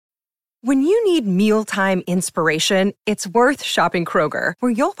When you need mealtime inspiration, it's worth shopping Kroger,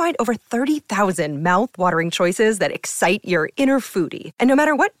 where you'll find over 30,000 mouth-watering choices that excite your inner foodie. And no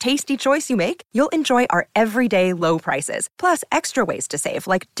matter what tasty choice you make, you'll enjoy our everyday low prices, plus extra ways to save,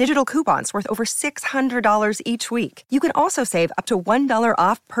 like digital coupons worth over $600 each week. You can also save up to $1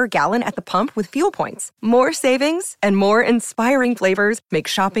 off per gallon at the pump with fuel points. More savings and more inspiring flavors make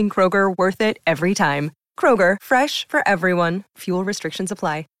shopping Kroger worth it every time. Kroger, fresh for everyone. Fuel restrictions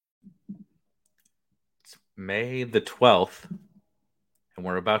apply. May the 12th, and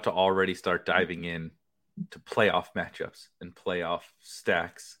we're about to already start diving in to playoff matchups and playoff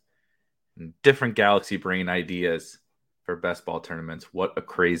stacks and different galaxy brain ideas for best ball tournaments. What a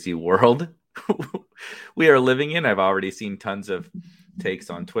crazy world we are living in. I've already seen tons of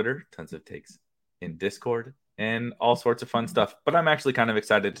takes on Twitter, tons of takes in Discord, and all sorts of fun stuff. But I'm actually kind of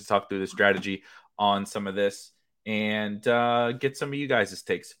excited to talk through the strategy on some of this and get some of you guys'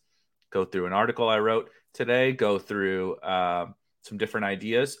 takes. Go through an article I wrote today, go through some different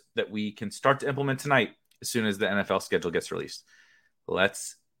ideas that we can start to implement tonight as soon as the NFL schedule gets released.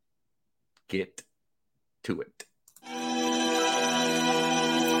 Let's get to it.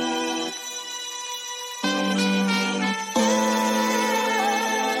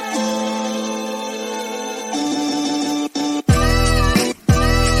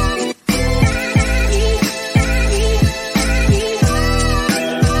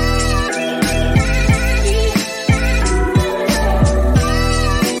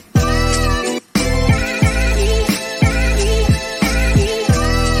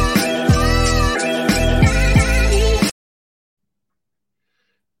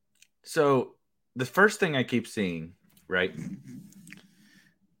 So the first thing I keep seeing, right,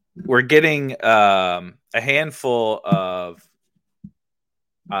 we're getting a handful of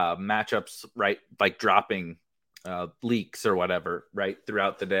matchups, right, like dropping leaks or whatever, right,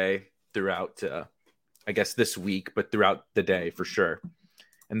 throughout the day, throughout, I guess, this week, but throughout the day for sure.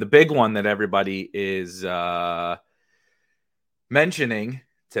 And the big one that everybody is mentioning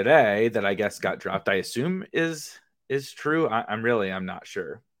today that I guess got dropped, I assume is true. I'm not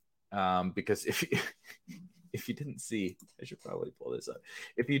sure. Because if you didn't see, I should probably pull this up.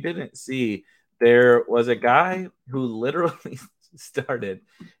 If you didn't see, there was a guy who literally started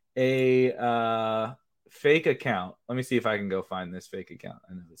a fake account. Let me see if I can go find this fake account.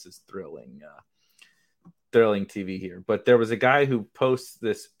 I know this is thrilling TV here, but there was a guy who posts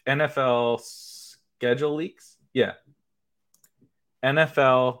this NFL schedule leaks. Yeah.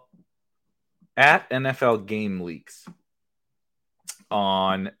 NFL game leaks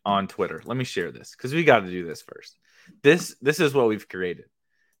on Twitter. Let me share this because we got to do this first. This is what we've created.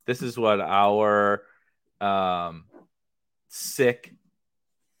 This is what our sick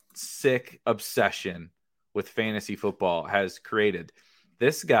obsession with fantasy football has created.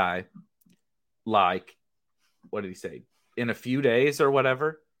 This guy, like, what did he say? In a few days or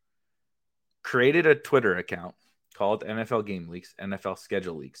whatever, created a Twitter account called NFL Game Leaks, NFL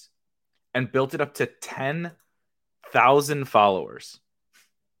Schedule Leaks, and built it up to 10,000 followers.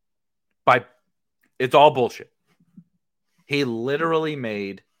 It's all bullshit. He literally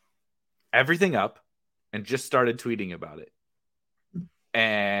made everything up and just started tweeting about it.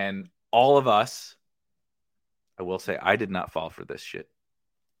 And all of us, I will say, I did not fall for this shit.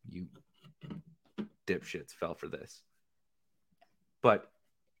 You dipshits fell for this. But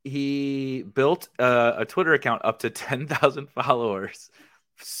he built a Twitter account up to 10,000 followers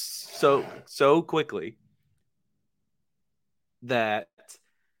so quickly that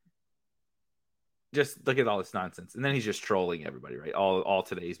just look at all this nonsense. And then he's just trolling everybody, right? All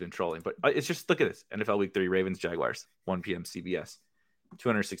today he's been trolling. But it's just, look at this. NFL Week 3, Ravens, Jaguars, 1 p.m. CBS.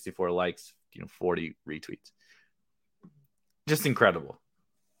 264 likes, 40 retweets. Just incredible.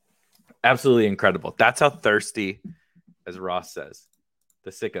 Absolutely incredible. That's how thirsty, as Ross says,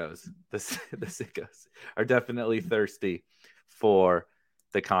 the sickos are definitely thirsty for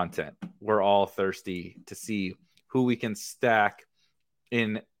the content. We're all thirsty to see who we can stack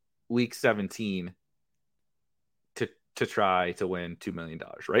in week 17 to try to win $2 million,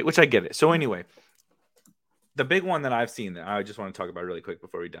 right? Which I get it. So anyway, the big one that I've seen that I just want to talk about really quick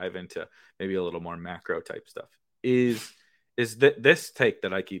before we dive into maybe a little more macro type stuff is this take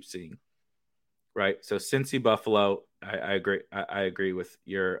that I keep seeing, right? So Cincy Buffalo, I agree. I agree with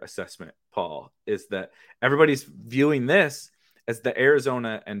your assessment, Paul, is that everybody's viewing this as the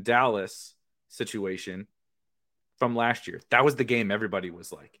Arizona and Dallas situation from last year. That was the game everybody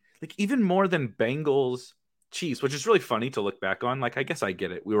was like even more than Bengals Chiefs, which is really funny to look back on. Like, I guess I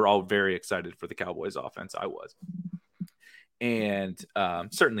get it. We were all very excited for the Cowboys offense. I was. And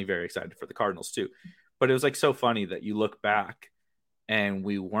certainly very excited for the Cardinals too. But it was like so funny that you look back and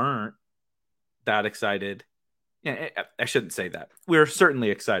we weren't that excited. Yeah, I shouldn't say that. We're certainly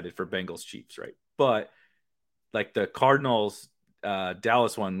excited for Bengals Chiefs, right? But like the Cardinals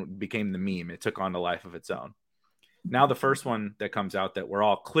Dallas one became the meme. It took on a life of its own. Now the first one that comes out that we're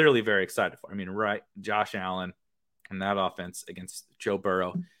all clearly very excited for. I mean, right, Josh Allen and that offense against Joe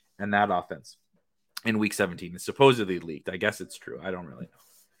Burrow and that offense in week 17 is supposedly leaked. I guess it's true. I don't really know.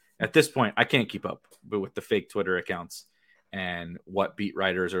 At this point, I can't keep up with the fake Twitter accounts and what beat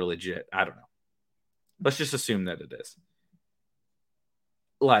writers are legit. I don't know. Let's just assume that it is.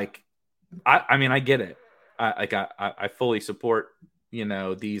 Like, I mean, I get it. I fully support,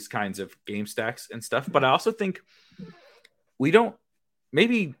 these kinds of game stacks and stuff. But I also think we don't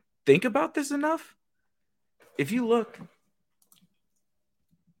maybe think about this enough. If you look,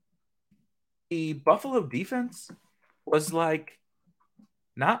 the Buffalo defense was like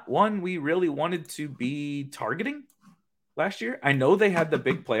not one we really wanted to be targeting last year. I know they had the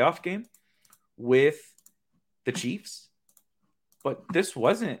big playoff game with the Chiefs, but this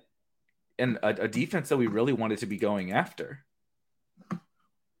wasn't a defense that we really wanted to be going after.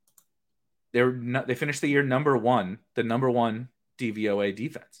 They finished the year number one DVOA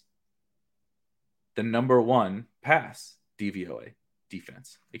defense, the number one pass DVOA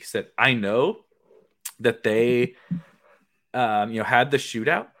defense. Like I said, I know that they, had the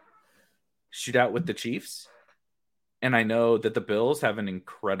shootout with the Chiefs, and I know that the Bills have an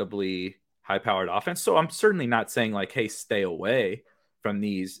incredibly high-powered offense. So I'm certainly not saying like, hey, stay away from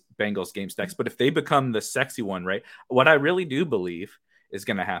these Bengals game stacks. But if they become the sexy one, right, what I really do believe is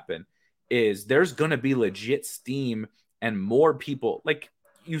going to happen is there's going to be legit steam and more people. Like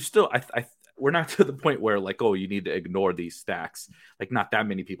you still, we're not to the point where like, oh, you need to ignore these stacks. Like not that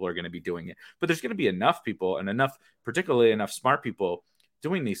many people are going to be doing it, but there's going to be enough people and particularly enough smart people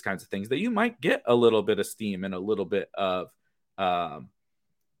doing these kinds of things that you might get a little bit of steam and a little bit of,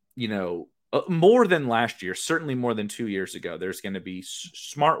 more than last year, certainly more than 2 years ago. There's going to be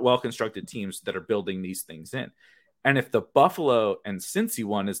smart, well-constructed teams that are building these things in. And if the Buffalo and Cincy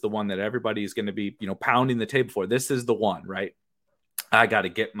one is the one that everybody is going to be, pounding the table for, this is the one, right? I got to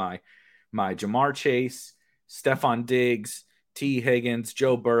get my Ja'Marr Chase, Stephon Diggs, T. Higgins,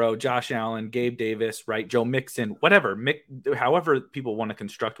 Joe Burrow, Josh Allen, Gabe Davis, right? Joe Mixon, whatever, however people want to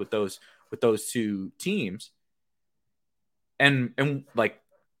construct with those two teams. And like,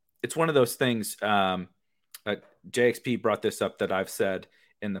 it's one of those things. JXP brought this up that I've said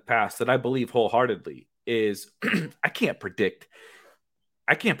in the past that I believe wholeheartedly is I can't predict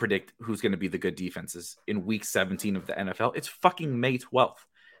who's going to be the good defenses in week 17 of the NFL. It's fucking May 12th.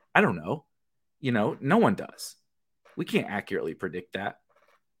 I don't know. No one does. We can't accurately predict that.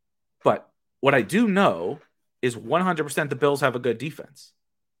 But what I do know is 100% the Bills have a good defense.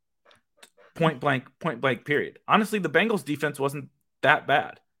 Point blank, period. Honestly, the Bengals defense wasn't that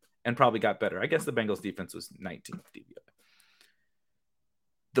bad and probably got better. I guess the Bengals defense was 19th DVOA.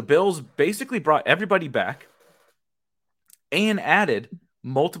 The Bills basically brought everybody back and added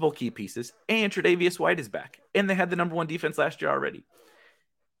multiple key pieces, and Tre'Davious White is back. And they had the number one defense last year already.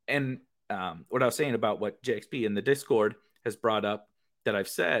 And what I was saying about what JXP in the Discord has brought up that I've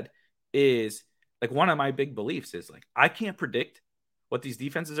said is like one of my big beliefs is like I can't predict what these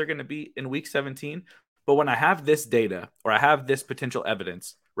defenses are going to be in week 17. But when I have this data or I have this potential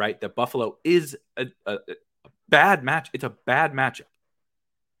evidence, right, that Buffalo is a bad match, it's a bad matchup,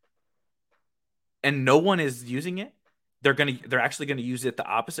 and no one is using it, they're actually going to use it the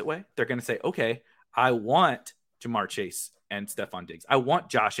opposite way. They're going to say, okay, I want Ja'Marr Chase and Stephon Diggs. I want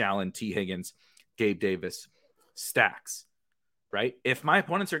Josh Allen, T. Higgins, Gabe Davis stacks, right? If my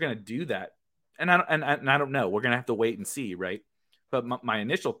opponents are going to do that, and I don't know, we're going to have to wait and see, right? But my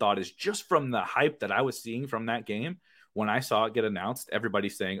initial thought is just from the hype that I was seeing from that game, when I saw it get announced,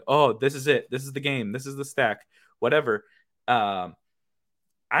 everybody's saying, oh, this is it. This is the game. This is the stack, whatever. I'm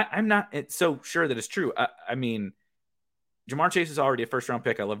not so sure that it's true. I mean, Ja'Marr Chase is already a first-round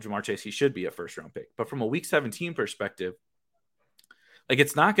pick. I love Ja'Marr Chase. He should be a first-round pick. But from a Week 17 perspective, like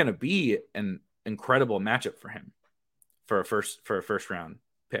it's not going to be an incredible matchup for him for a first-round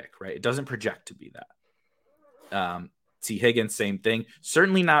pick, right? It doesn't project to be that. T. Higgins, same thing.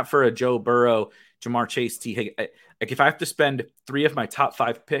 Certainly not for a Joe Burrow, Ja'Marr Chase, T. Higgins. Like if I have to spend 3 of my top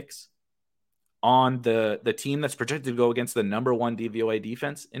 5 picks on the team that's projected to go against the number one DVOA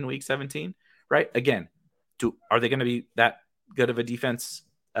defense in Week 17, right? Again, are they going to be that good of a defense?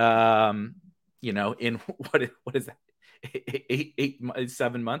 In what is that?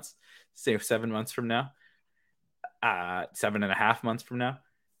 7 months? Say 7 months from now, 7.5 months from now.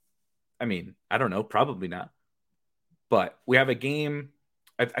 I mean, I don't know, probably not. But we have a game.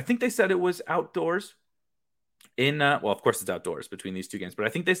 I think they said it was outdoors, well, of course it's outdoors between these two games, but I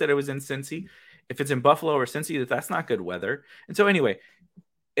think they said it was in Cincy. If it's in Buffalo or Cincy, that's not good weather. And so anyway,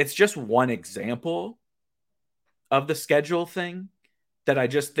 it's just one example of the schedule thing that I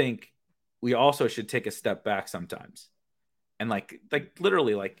just think we also should take a step back sometimes and like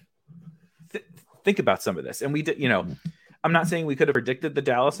literally think about some of this. And we did, I'm not saying we could have predicted the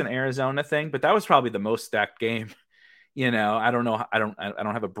Dallas and Arizona thing, but that was probably the most stacked game. I don't know. I don't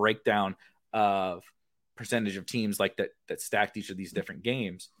have a breakdown of percentage of teams like that stacked each of these different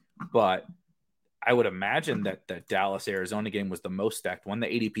games, but I would imagine that the Dallas Arizona game was the most stacked one. The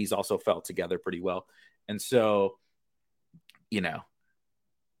ADPs also fell together pretty well. And so,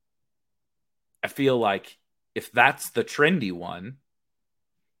 I feel like if that's the trendy one,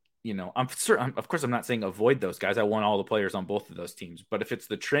 I'm certain, of course, I'm not saying avoid those guys. I want all the players on both of those teams, but if it's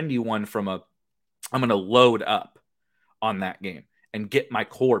the trendy one I'm going to load up on that game and get my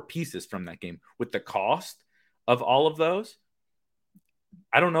core pieces from that game with the cost of all of those.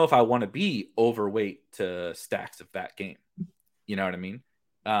 I don't know if I want to be overweight to stacks of that game. You know what I mean?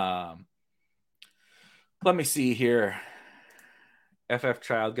 Let me see here. FF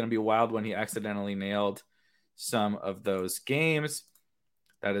Child going to be wild when he accidentally nailed some of those games.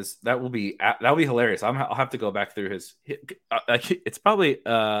 That will be hilarious. I'll have to go back through his it's probably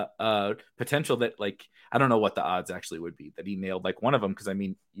potential that I don't know what the odds actually would be that he nailed one of them, because I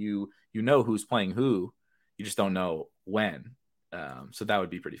mean you know who's playing who, you just don't know when. So that would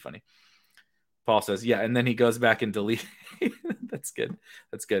be pretty funny. Paul says, yeah, and then he goes back and delete. That's good.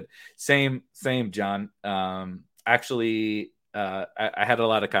 Same, John. Actually, I had a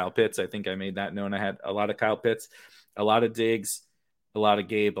lot of Kyle Pitts. I think I made that known. I had a lot of Kyle Pitts, a lot of Diggs, a lot of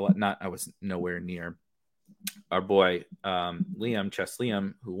Gabe. I was nowhere near our boy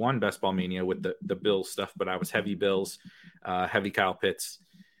Liam, who won Best Ball Mania with the Bills stuff, but I was heavy Bills, heavy Kyle Pitts.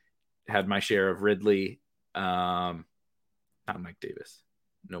 Had my share of Ridley. Not Mike Davis.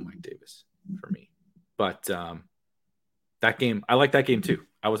 No Mike Davis for me. But that game, I like that game too.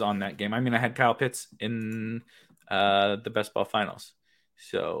 I was on that game. I mean, I had Kyle Pitts in the Best Ball Finals.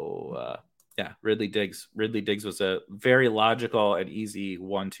 So, yeah, Ridley Diggs was a very logical and easy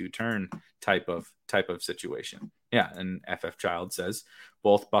 1-2 turn type of situation. Yeah, and FF Child says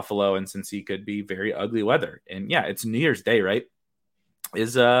both Buffalo and Cincy could be very ugly weather. And yeah, it's New Year's Day, right?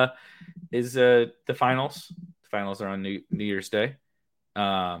 Is the finals? The finals are on New Year's Day.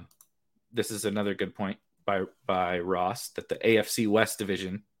 This is another good point by Ross, that the AFC West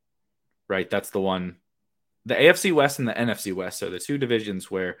division, right? That's the one. The AFC West and the NFC West are the two divisions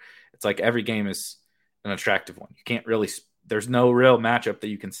where it's like every game is an attractive one. You can't really, there's no real matchup that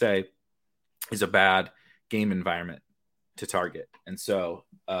you can say is a bad game environment to target. And so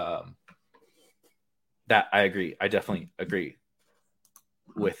that I agree. I definitely agree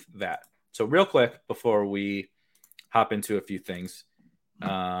with that. So real quick, before we hop into a few things,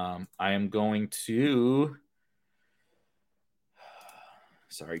 I am going to,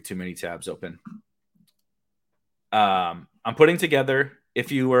 sorry, too many tabs open. I'm putting together,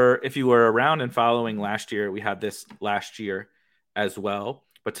 if you were around and following last year, we had this last year as well.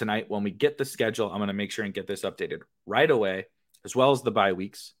 But tonight, when we get the schedule, I'm going to make sure and get this updated right away, as well as the bye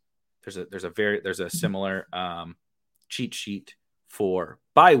weeks. There's a similar cheat sheet for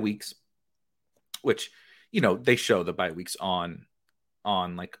bye weeks, which, they show the bye weeks on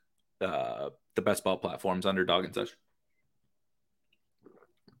the best ball platforms, Underdog and such.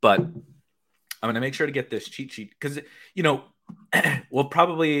 But I'm going to make sure to get this cheat sheet because, we'll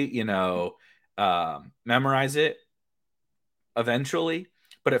probably, memorize it eventually.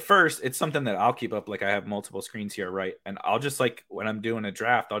 But at first, it's something that I'll keep up. Like, I have multiple screens here, right? And I'll just, when I'm doing a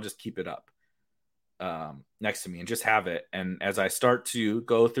draft, I'll just keep it up next to me and just have it. And as I start to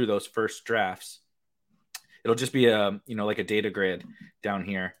go through those first drafts, it'll just be a data grid down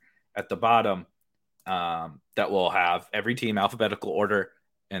here at the bottom that will have every team alphabetical order,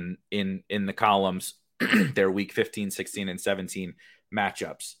 and in the columns, their week 15, 16, and 17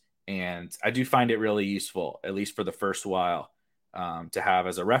 matchups. And I do find it really useful, at least for the first while, to have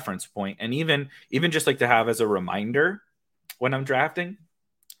as a reference point, and even just to have as a reminder when I'm drafting,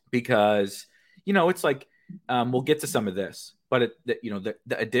 because, it's we'll get to some of this, but the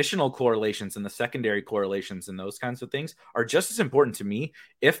additional correlations and the secondary correlations and those kinds of things are just as important to me,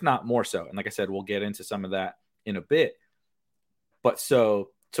 if not more so. And like I said, we'll get into some of that in a bit. But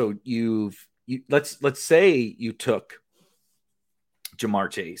so let's say you took Ja'Marr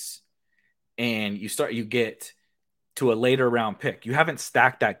Chase and you get to a later round pick. You haven't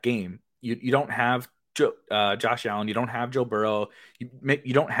stacked that game. You don't have Josh Allen. You don't have Joe Burrow.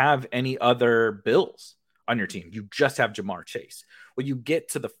 You don't have any other Bills on your team. You just have Ja'Marr Chase. When you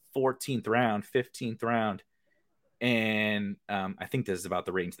get to the 14th round, 15th round, and I think this is about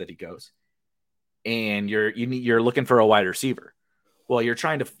the range that he goes. And you're looking for a wide receiver. Well, you're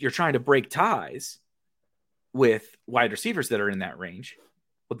trying to break ties with wide receivers that are in that range.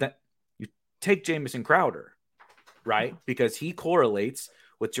 Well, then you take Jamison Crowder, right? Because he correlates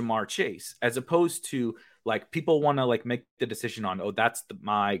with Jamar Chase, as opposed to like people want to like make the decision on, oh, that's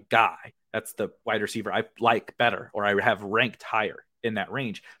my guy. That's the wide receiver I like better, or I have ranked higher in that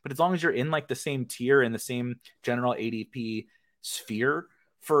range. But as long as you're in like the same tier and the same general ADP sphere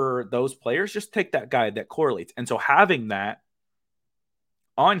for those players, just take that guy that correlates. And so having that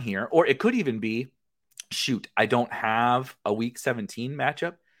on here, or it could even be, shoot, I don't have a week 17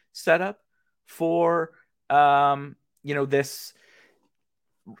 matchup set up for, this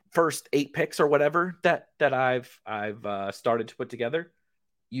first 8 picks or whatever that I've started to put together.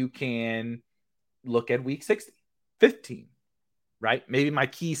 You can look at week 16, 15, right? Maybe my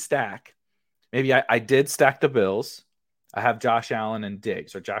key stack. Maybe I did stack the Bills. I have Josh Allen and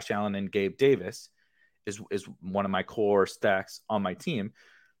Diggs, or Josh Allen and Gabe Davis is one of my core stacks on my team.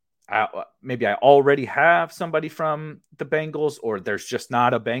 Maybe I already have somebody from the Bengals, or there's just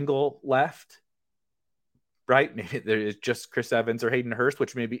not a Bengal left, right? Maybe there is just Chris Evans or Hayden Hurst,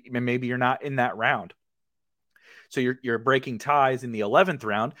 which maybe you're not in that round. So you're breaking ties in the 11th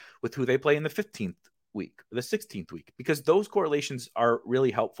round with who they play in the 15th week, or the 16th week, because those correlations are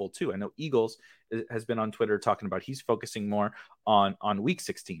really helpful too. I know Eagles has been on Twitter talking about he's focusing more on week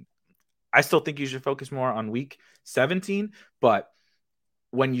 16. I still think you should focus more on week 17, but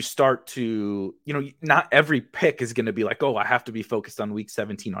when you start to, not every pick is going to be like, oh, I have to be focused on week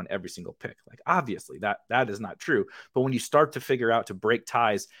 17 on every single pick. Like, obviously that is not true. But when you start to figure out to break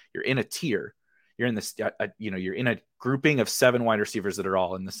ties, you're in a tier, you're in this, you're in a grouping of 7 wide receivers that are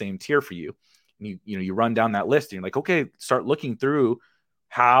all in the same tier for you. And you run down that list and you're like, okay, start looking through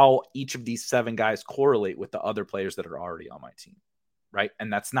how each of these 7 guys correlate with the other players that are already on my team. Right.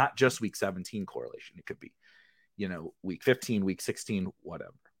 And that's not just week 17 correlation. It could be, week 15, week 16,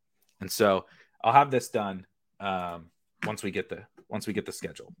 whatever. And so I'll have this done once we get the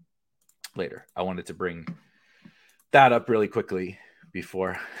schedule later. I wanted to bring that up really quickly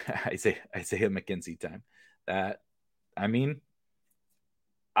before Isaiah McKenzie time.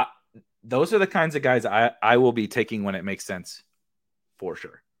 Those are the kinds of guys I will be taking when it makes sense, for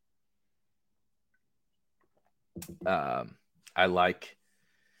sure. I like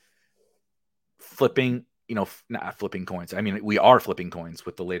flipping, not flipping coins. I mean, we are flipping coins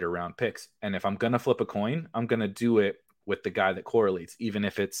with the later round picks. And if I'm going to flip a coin, I'm going to do it with the guy that correlates, even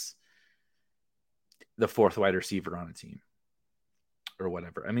if it's the 4th wide receiver on a team or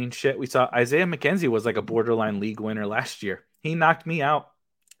whatever. I mean, shit, we saw Isaiah McKenzie was like a borderline league winner last year. He knocked me out.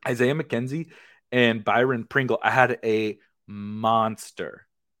 Isaiah McKenzie and Byron Pringle. I had a monster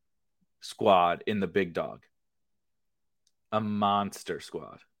squad in the big dog. A monster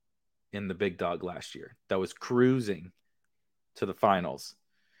squad in the big dog last year that was cruising to the finals.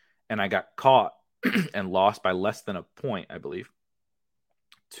 And I got caught and lost by less than a point, I believe,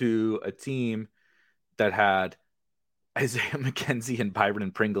 to a team that had Isaiah McKenzie and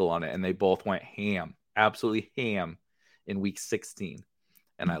Byron Pringle on it. And they both went ham, absolutely ham in week 16.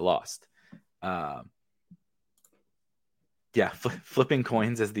 And I lost. Flipping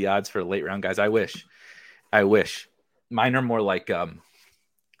coins as the odds for late round guys. I wish. Mine are more like, I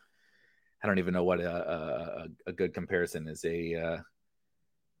don't even know what a good comparison is.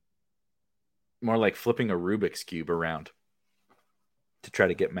 More like flipping a Rubik's Cube around to try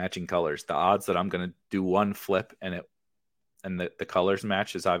to get matching colors. The odds that I'm going to do one flip and the colors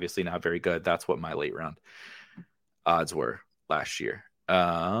match is obviously not very good. That's what my late round odds were last year.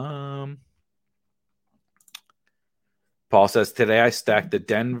 Paul says, today I stacked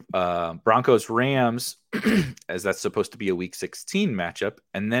the Broncos Rams as that's supposed to be a week 16 matchup,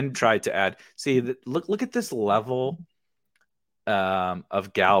 and then tried to add, look at this level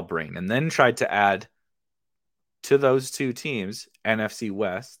of gal brain, and then tried to add to those 2 teams NFC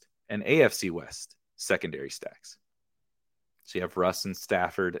West and AFC West secondary stacks. So you have Russ and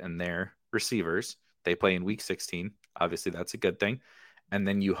Stafford and their receivers. They play in week 16. Obviously, that's a good thing. And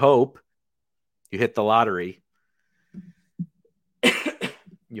then you hope you hit the lottery.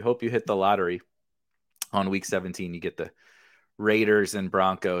 You hope you hit the lottery on week 17. You get the Raiders and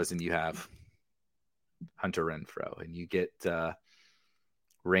Broncos, and you have Hunter Renfrow, and you get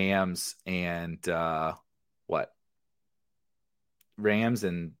Rams and Rams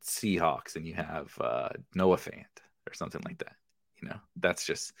and Seahawks, and you have Noah Fant or something like that. That's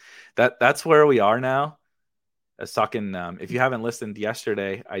just that's where we are now. I was talking, if you haven't listened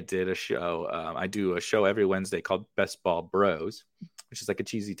yesterday, I did a show. I do a show every Wednesday called Best Ball Bros which is like a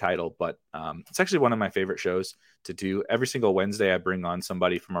cheesy title, but it's actually one of my favorite shows to do. Every single Wednesday, I bring on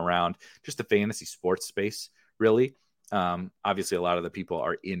somebody from around just the fantasy sports space, really. Obviously, a lot of the people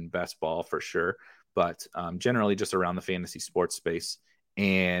are in best ball for sure, but generally just around the fantasy sports space.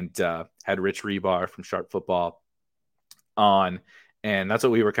 And had Rich Rebar from Sharp Football on. And that's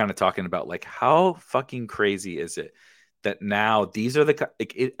what we were kind of talking about. Like, how fucking crazy is it that now these are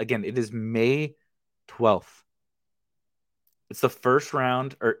again, it is May 12th. It's the first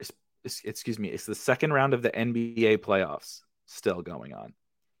round, or excuse me, it's the second round of the NBA playoffs still going on.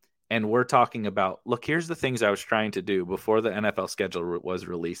 And we're talking about, look, here's the things I was trying to do before the NFL schedule was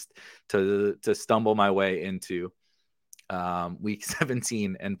released to stumble my way into week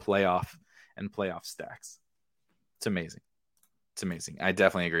 17 and playoff stacks. It's amazing. It's amazing. I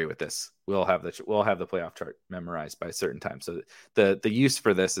definitely agree with this. We'll have the playoff chart memorized by a certain time. So the use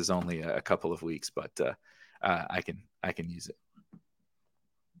for this is only a couple of weeks, but I can use it.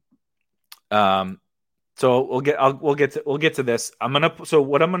 So we'll get to this. So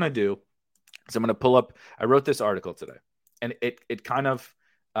what I'm gonna do is I'm gonna pull up. I wrote this article today, and it kind of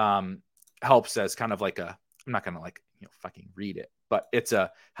helps as kind of like I'm not gonna fucking read it, but it's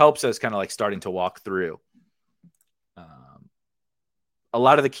helps as kind of like starting to walk through a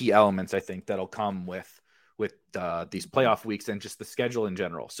lot of the key elements, I think, that'll come with these playoff weeks and just the schedule in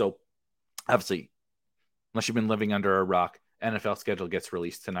general. So obviously, unless you've been living under a rock, NFL schedule gets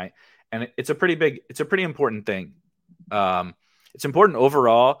released tonight, and it's a pretty important thing. It's important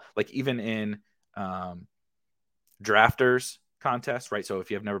overall, like even in drafters contests, right? So if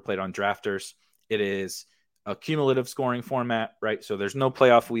you have never played on drafters, it is a cumulative scoring format, right? So there's no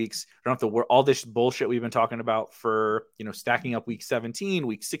playoff weeks. You don't have to work all this bullshit we've been talking about for, stacking up week 17,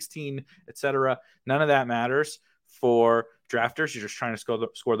 week 16, etc. None of that matters for drafters. You're just trying to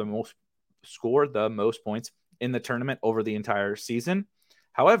score the most points in the tournament over the entire season.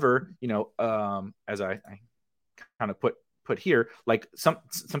 However, as I kind of put here, like some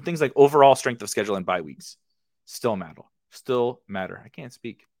things like overall strength of schedule and bye weeks still matter. I can't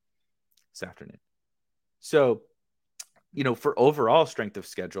speak this afternoon. So, for overall strength of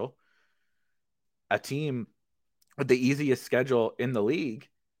schedule, a team with the easiest schedule in the league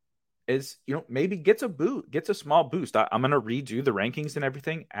is, maybe gets a small boost. I'm going to redo the rankings and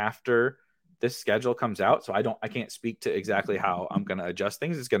everything after this schedule comes out. So I can't speak to exactly how I'm going to adjust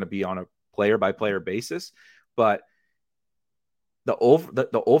things. It's going to be on a player by player basis, but the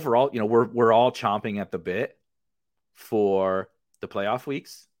overall, we're all chomping at the bit for the playoff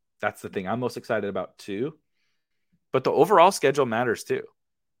weeks. That's the thing I'm most excited about too. But the overall schedule matters too.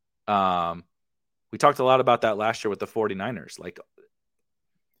 We talked a lot about that last year with the 49ers. Like,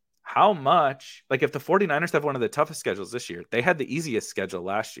 how much, like if the 49ers have one of the toughest schedules this year, they had the easiest schedule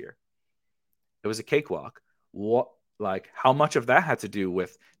last year. It was a cakewalk. How much of that had to do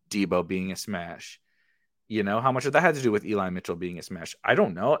with Debo being a smash? How much of that had to do with Eli Mitchell being a smash? I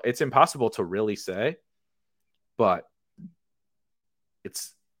don't know. It's impossible to really say, but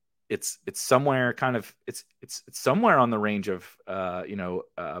it's somewhere kind of it's somewhere on the range of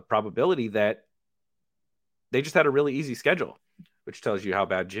probability that they just had a really easy schedule, which tells you how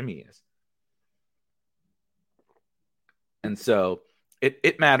bad Jimmy is. And so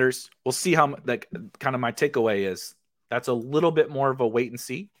it matters. We'll see how, like, kind of my takeaway is that's a little bit more of a wait and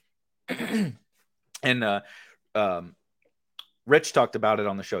see. And Rich talked about it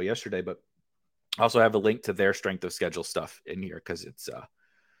on the show yesterday, but I also have a link to their strength of schedule stuff in here because it's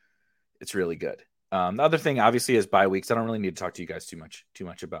really good. The other thing, obviously, is bye weeks. I don't really need to talk to you guys too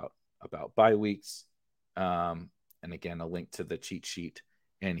much about bye weeks. And again, a link to the cheat sheet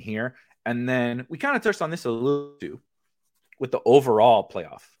in here. And then we kind of touched on this a little too with the overall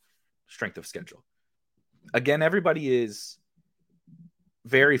playoff strength of schedule. Again, everybody is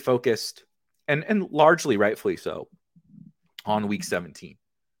very focused and largely rightfully so on week 17.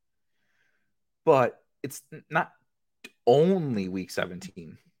 But it's not only week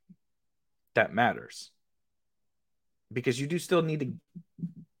 17 that matters, because you do still need to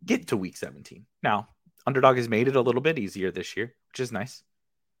get to week 17. Now, Underdog has made it a little bit easier this year, which is nice.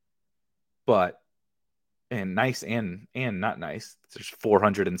 And nice and not nice. There's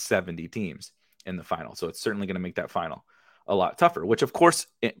 470 teams in the final. So it's certainly going to make that final a lot tougher, which of course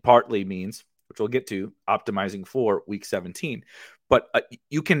it partly means, which we'll get to, optimizing for week 17. But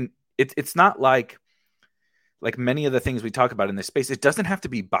it's not like many of the things we talk about in this space, it doesn't have to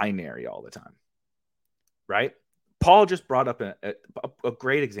be binary all the time, right? Paul just brought up a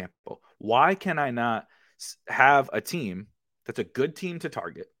great example. Why can I not have a team that's a good team to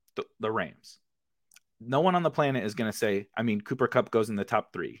target, the Rams? no one on the planet is going to say, I mean, Cooper Kupp goes in the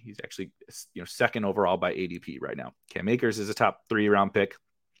top 3. He's actually, second overall by ADP right now. Cam Akers is a top 3 round pick.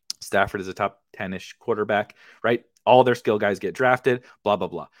 Stafford is a top 10-ish quarterback, right? All their skill guys get drafted, blah, blah,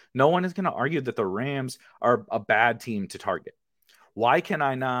 blah. No one is going to argue that the Rams are a bad team to target. Why can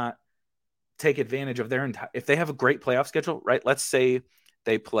I not take advantage of their entire, if they have a great playoff schedule, right? Let's say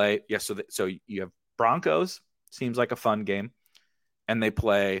they play, so you have Broncos, seems like a fun game, and they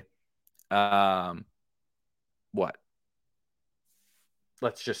play, what?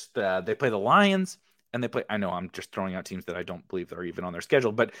 Let's just, they play the Lions, and they play, I know I'm just throwing out teams that I don't believe are even on their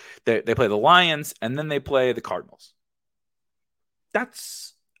schedule, but they play the Lions, and then they play the Cardinals.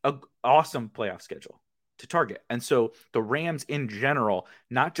 That's an awesome playoff schedule to target. And so the Rams in general,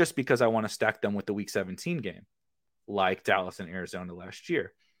 not just because I want to stack them with the Week 17 game, like Dallas and Arizona last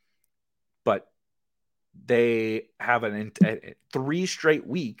year, but they have 3 straight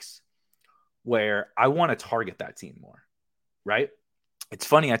weeks where I want to target that team more, right? It's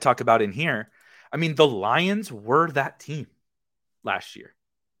funny, I talk about in here, I mean, the Lions were that team last year.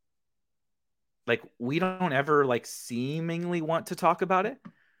 Like, we don't ever like seemingly want to talk about it,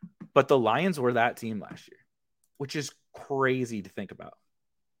 but the Lions were that team last year, which is crazy to think about,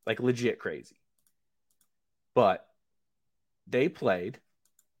 like legit crazy. But they played.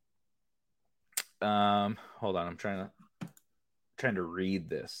 Hold on, I'm trying to read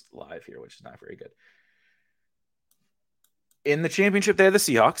this live here, which is not very good. In the championship, they had the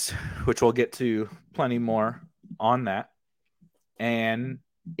Seahawks, which we'll get to plenty more on that. And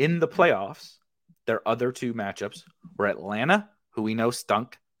in the playoffs, their other 2 matchups were Atlanta, who we know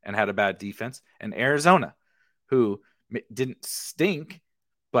stunk and had a bad defense, and Arizona, who didn't stink,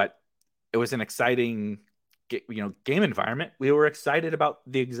 but it was an exciting, game environment. We were excited about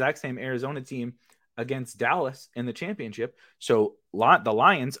the exact same Arizona team against Dallas in the championship. So the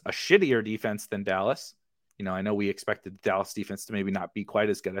Lions, a shittier defense than Dallas. I know we expected the Dallas defense to maybe not be quite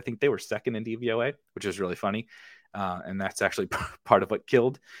as good. I think they were second in DVOA, which is really funny. And that's actually part of what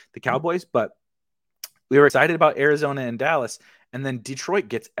killed the Cowboys. But we were excited about Arizona and Dallas. And then Detroit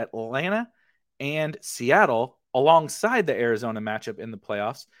gets Atlanta and Seattle alongside the Arizona matchup in the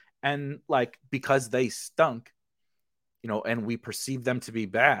playoffs. And because they stunk, and we perceived them to be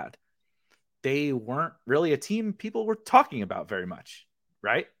bad, they weren't really a team people were talking about very much,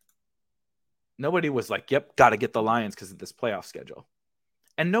 right? Nobody was like, yep, got to get the Lions because of this playoff schedule.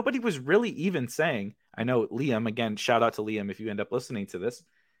 And nobody was really even saying, I know Liam, again, shout out to Liam if you end up listening to this,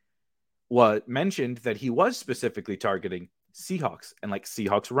 mentioned that he was specifically targeting Seahawks and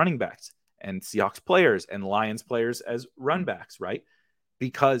Seahawks running backs and Seahawks players and Lions players as run backs, right?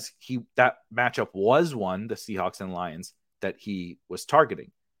 Because that matchup was one, the Seahawks and Lions, that he was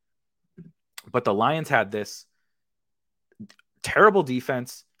targeting. But the Lions had this terrible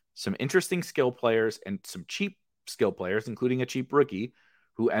defense, some interesting skill players, and some cheap skill players, including a cheap rookie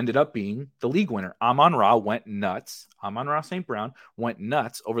who ended up being the league winner. Amon-Ra went nuts. Amon-Ra St. Brown went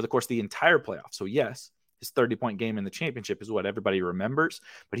nuts over the course of the entire playoff. So yes, his 30-point game in the championship is what everybody remembers,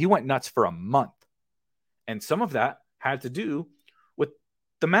 but he went nuts for a month. And some of that had to do with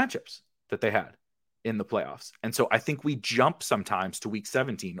the matchups that they had in the playoffs. And so I think we jump sometimes to week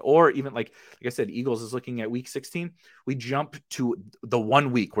 17, or even like I said, Eagles is looking at week 16. We jump to the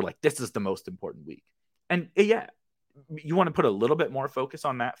 1 week. We're like, this is the most important week. And yeah, you want to put a little bit more focus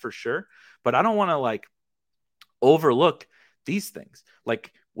on that for sure. But I don't want to overlook these things.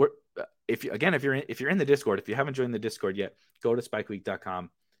 If you're in the Discord, if you haven't joined the Discord yet, go to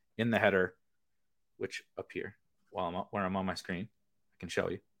spikeweek.com in the header, which up here where I'm on my screen, I can show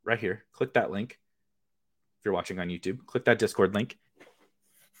you right here. Click that link. If you're watching on YouTube, click that Discord link.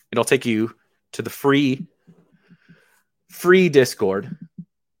 It'll take you to the free Discord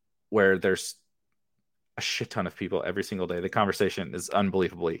where there's a shit ton of people every single day. The conversation is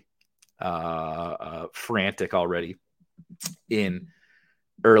unbelievably frantic already in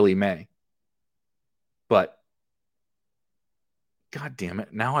early May. But God damn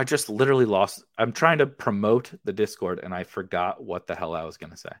it. Now I just literally lost. I'm trying to promote the Discord and I forgot what the hell I was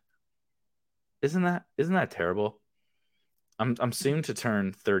going to say. Isn't that terrible? I'm soon to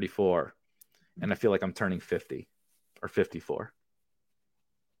turn 34 and I feel like I'm turning 50 or 54.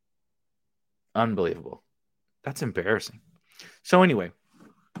 Unbelievable. That's embarrassing. So anyway,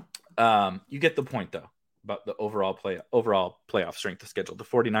 you get the point though about the overall playoff strength of schedule. The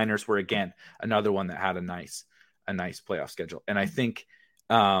 49ers were again another one that had a nice playoff schedule. And I think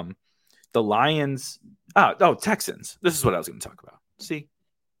the Lions, Texans. This is what I was going to talk about. See,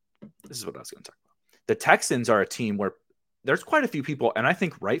 this is what I was going to talk about. The Texans are a team where there's quite a few people, and I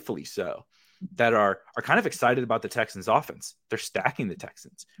think rightfully so, that are kind of excited about the Texans offense. They're stacking the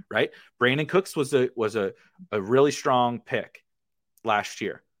Texans, right? Brandon Cooks was a really strong pick last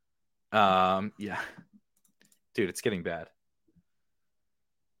year. Yeah, dude, it's getting bad.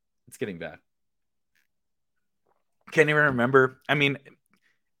 It's getting bad. Can't even remember. I mean,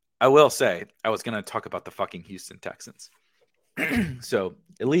 I will say I was going to talk about the fucking Houston Texans. So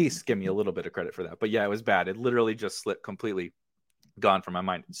at least give me a little bit of credit for that. But yeah, it was bad. It literally just slipped, completely gone from my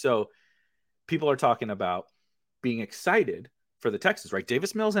mind. So people are talking about being excited for the Texans, right?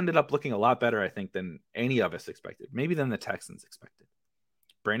 Davis Mills ended up looking a lot better, I think, than any of us expected, maybe than the Texans expected.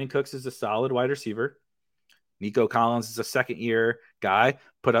 Brandon Cooks is a solid wide receiver. Nico Collins is a second-year guy,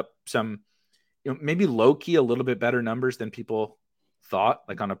 put up some, maybe low-key a little bit better numbers than people thought,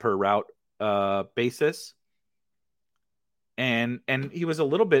 like on a per route basis. And he was a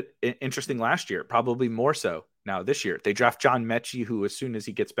little bit interesting last year, probably more so now this year. They draft John Mechie, who as soon as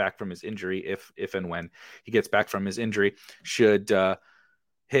he gets back from his injury, if and when he gets back from his injury, should end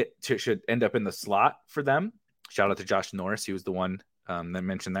up in the slot for them. Shout out to Josh Norris. He was the one that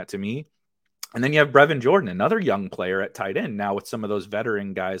mentioned that to me. And then you have Brevin Jordan, another young player at tight end. Now with some of those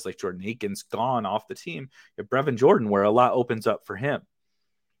veteran guys like Jordan Akins gone off the team, you have Brevin Jordan, where a lot opens up for him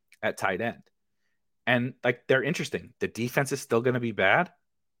at tight end. And like, they're interesting. The defense is still going to be bad.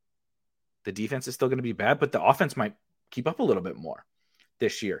 But the offense might keep up a little bit more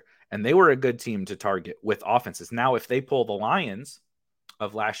this year. And they were a good team to target with offenses. Now, if they pull the Lions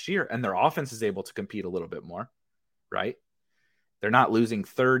of last year and their offense is able to compete a little bit more, right? They're not losing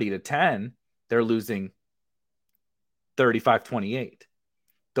 30-10. They're losing 35-28.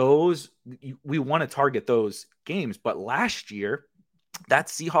 We want to target those games. But last year, that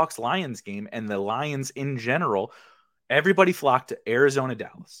Seahawks-Lions game and the Lions in general, everybody flocked to Arizona,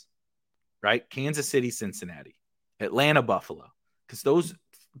 Dallas, right? Kansas City, Cincinnati, Atlanta, Buffalo, because those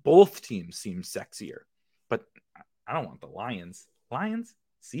both teams seem sexier. But I don't want the Lions,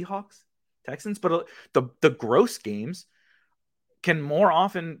 Seahawks, Texans. But the gross games can more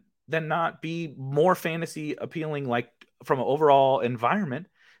often than not be more fantasy appealing, like from an overall environment,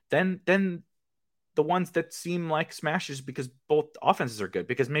 than the ones that seem like smashes because both offenses are good,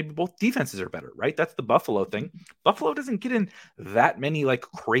 because maybe both defenses are better, right? That's the Buffalo thing. Buffalo doesn't get in that many like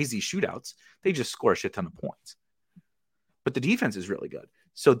crazy shootouts. They just score a shit ton of points. But the defense is really good.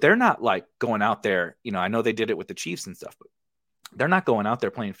 So they're not like going out there, I know they did it with the Chiefs and stuff, but they're not going out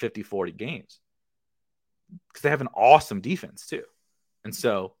there playing 50-40 games because they have an awesome defense too. And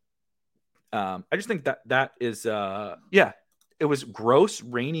so I just think that is, it was gross,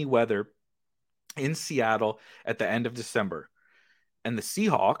 rainy weather in Seattle at the end of December. And the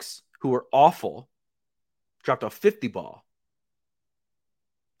Seahawks, who were awful, dropped a 50 ball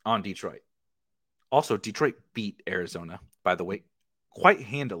on Detroit. Also, Detroit beat Arizona, by the way, quite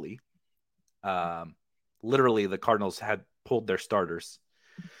handily. Literally, the Cardinals had pulled their starters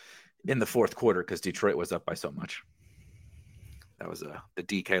in the fourth quarter because Detroit was up by so much. That was the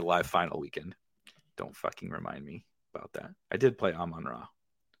DK Live final weekend. Don't fucking remind me about that. I did play Amon-Ra,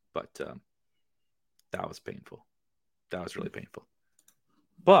 but that was painful. That was really painful.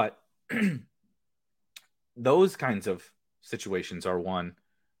 But those kinds of situations are one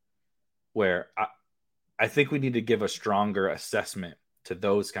where I think we need to give a stronger assessment to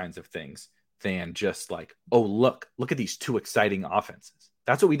those kinds of things than just like, oh, look at these two exciting offenses.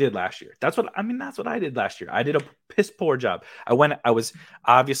 That's what we did last year. That's what I did last year. I did a piss poor job. I was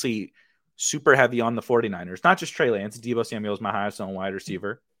obviously super heavy on the 49ers, not just Trey Lance. Deebo Samuel was my highest on wide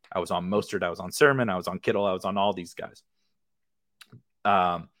receiver. I was on Mostert. I was on Sermon. I was on Kittle. I was on all these guys.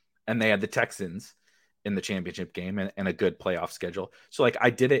 And they had the Texans in the championship game and a good playoff schedule. So like I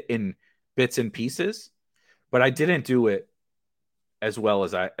did it in bits and pieces, but I didn't do it as well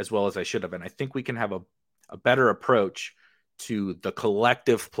as I should have. And I think we can have a better approach to the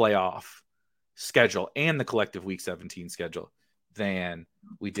collective playoff schedule and the collective week 17 schedule than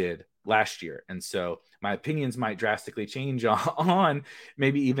we did last year. And so my opinions might drastically change on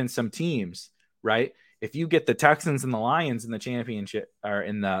maybe even some teams, right? If you get the Texans and the Lions in the championship or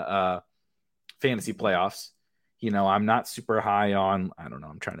in the fantasy playoffs, I'm not super high on, I don't know.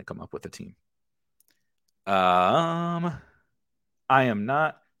 I'm trying to come up with a team. I am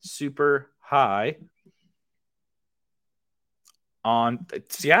not super high on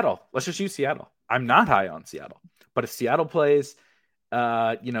Seattle. Let's just use Seattle. I'm not high on Seattle, but if Seattle plays,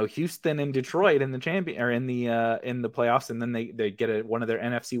 Houston and Detroit in the champion or in the playoffs, and then they get one of their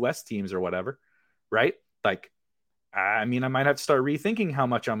NFC West teams or whatever, right? Like, I mean, I might have to start rethinking how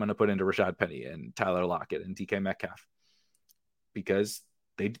much I'm going to put into Rashad Penny and Tyler Lockett and DK Metcalf, because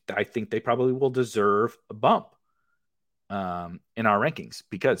I think they probably will deserve a bump in our rankings,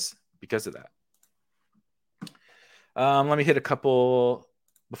 because because of that. Let me hit a couple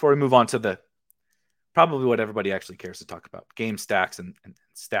before we move on to the probably what everybody actually cares to talk about: game stacks and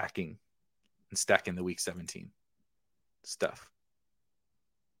stacking the week 17 stuff.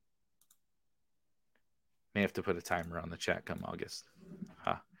 May have to put a timer on the chat come August.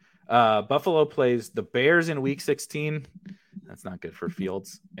 Buffalo plays the Bears in week 16. That's not good for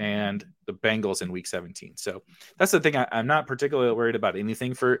Fields. And the Bengals in week 17. So that's the thing. I'm not particularly worried about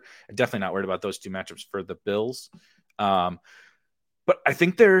anything definitely not worried about those two matchups for the Bills. But I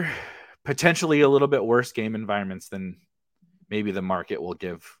think they're potentially a little bit worse game environments than maybe the market will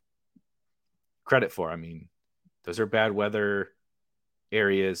give credit for. I mean, those are bad weather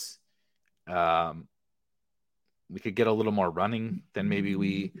areas. We could get a little more running than maybe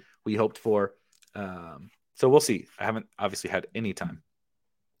we hoped for. So we'll see. I haven't obviously had any time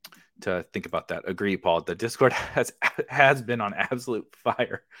to think about that. Agree, Paul. The Discord has been on absolute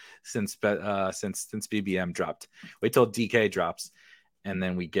fire since BBM dropped. Wait till DK drops, and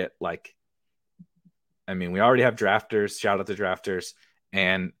then we get we already have drafters. Shout out to drafters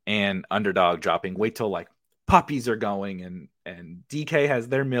and Underdog dropping. Wait till puppies are going and DK has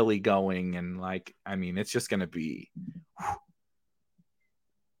their Millie going and it's just gonna be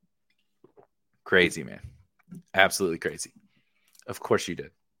crazy, man. Absolutely crazy. Of course you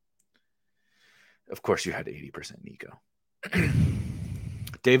did. Of course you had 80% Nico.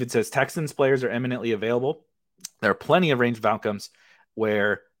 David says Texans players are eminently available. There are plenty of range of outcomes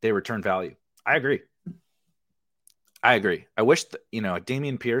where they return value. I agree. I wish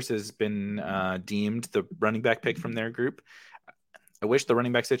Dameon Pierce has been deemed the running back pick from their group. I wish the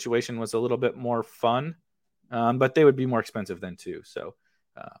running back situation was a little bit more fun, but they would be more expensive then too. So,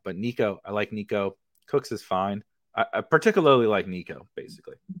 but Nico, I like Nico. Cooks is fine. I particularly like Nico,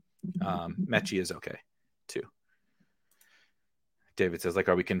 basically. Mechie is okay too. David says,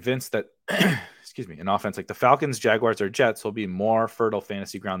 are we convinced that, excuse me, an offense like the Falcons, Jaguars, or Jets will be more fertile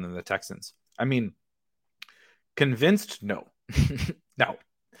fantasy ground than the Texans? I mean, convinced? No. No,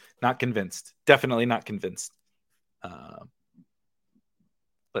 not convinced. Definitely not convinced.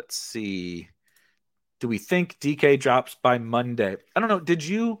 Let's see. Do we think DK drops by Monday? I don't know. Did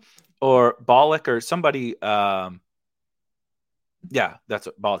you or Bollock or somebody? Yeah, that's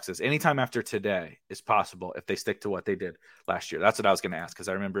what Bollock says. Anytime after today is possible if they stick to what they did last year. That's what I was going to ask because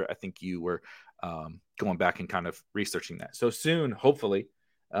I remember I think you were going back and kind of researching that. So soon, hopefully.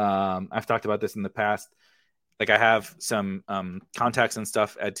 I've talked about this in the past. I have some contacts and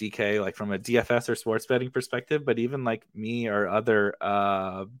stuff at DK, from a DFS or sports betting perspective, but even me or other,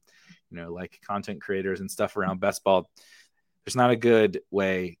 content creators and stuff around best ball, there's not a good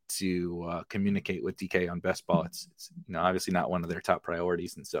way to communicate with DK on best ball. It's obviously not one of their top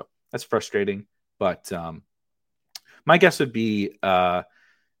priorities. And so that's frustrating, but my guess would be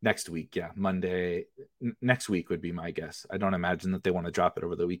next week. Yeah. Monday next week would be my guess. I don't imagine that they want to drop it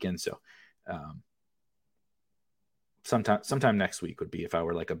over the weekend. So, sometime next week would be if I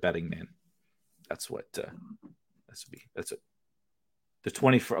were a betting man. That's what this would be. That's it. The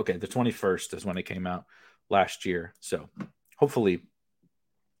 21st. Okay, the 21st is when it came out last year. So hopefully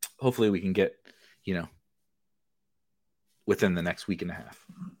we can get within the next week and a half.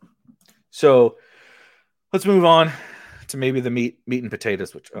 So let's move on to maybe the meat and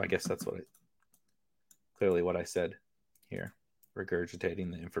potatoes, which I guess that's clearly what I said here.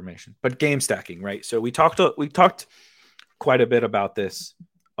 Regurgitating the information, but game stacking, right? So we talked quite a bit about this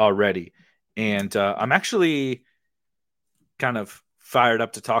already, and I'm actually kind of fired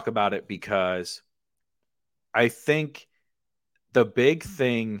up to talk about it because I think the big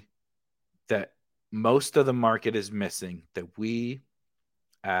thing that most of the market is missing that we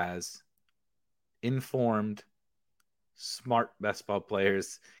as informed, smart best ball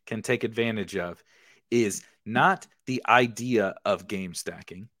players can take advantage of is not the idea of game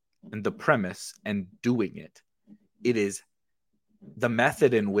stacking and the premise and doing it. It is the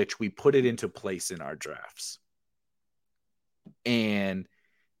method in which we put it into place in our drafts. And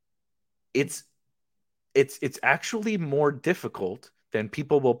it's actually more difficult than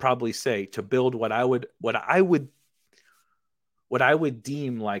people will probably say to build what I would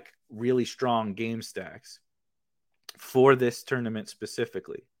deem really strong game stacks for this tournament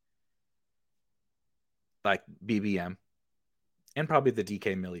specifically. Like BBM and probably the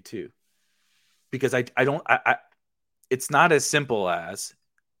DK Millie too, because I it's not as simple as,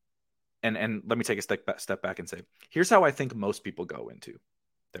 and let me take a step back and say, here's how I think most people go into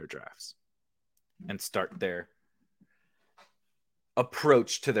their drafts and start their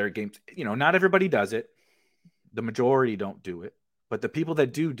approach to their games. Not everybody does it. The majority don't do it, but the people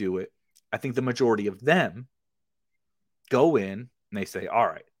that do it, I think the majority of them go in and they say, all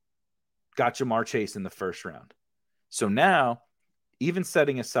right, got Ja'Marr Chase in the first round. So now, even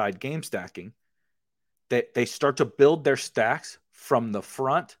setting aside game stacking, they start to build their stacks from the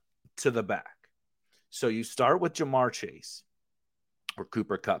front to the back. So you start with Ja'Marr Chase or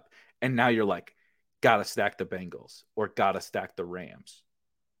Cooper Kupp, and now you're like, gotta stack the Bengals or gotta stack the Rams,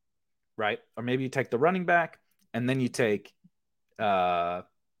 right? Or maybe you take the running back and then you take AJ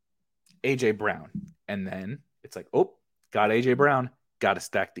Brown, and then it's like, oh, got AJ Brown, gotta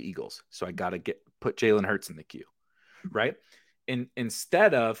stack the Eagles, so I gotta put Jalen Hurts in the queue, right?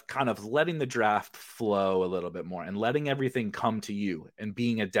 Instead of kind of letting the draft flow a little bit more and letting everything come to you and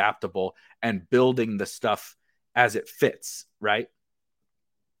being adaptable and building the stuff as it fits, right?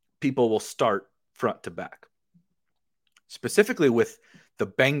 People will start front to back. Specifically with the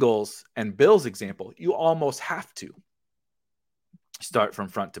Bengals and Bills example, you almost have to start from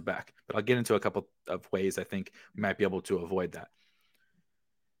front to back. But I'll get into a couple of ways I think we might be able to avoid that.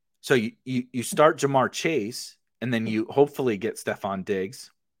 So you start Ja'Marr Chase, and then you hopefully get Stephon Diggs,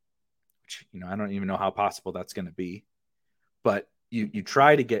 which, I don't even know how possible that's going to be. But you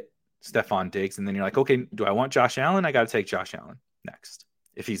try to get Stephon Diggs, and then you're like, okay, do I want Josh Allen? I got to take Josh Allen next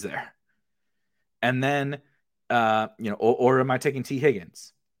if he's there. And then, or am I taking T.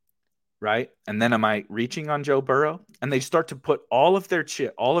 Higgins, right? And then am I reaching on Joe Burrow? And they start to put all of their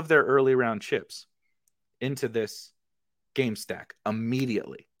early round chips into this game stack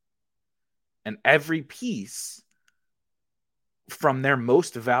immediately. And every piece from their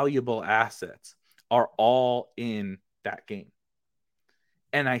most valuable assets are all in that game.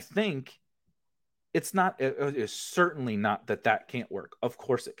 And I think it's certainly not that can't work. Of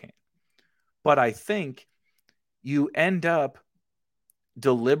course it can. But I think you end up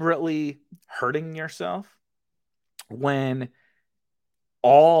deliberately hurting yourself when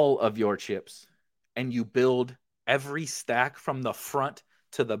all of your chips and you build every stack from the front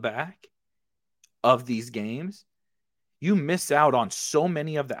to the back of these games, you miss out on so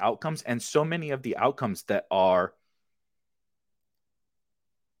many of the outcomes, and so many of the outcomes that are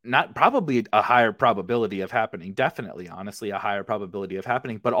not probably a higher probability of happening, definitely, honestly, a higher probability of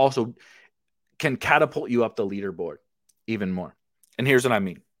happening, but also can catapult you up the leaderboard even more. And here's what I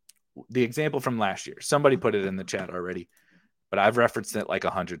mean. The example from last year, somebody put it in the chat already, but I've referenced it like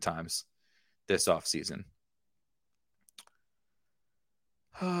 100 times this offseason.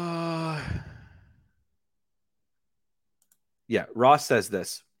 Yeah, Ross says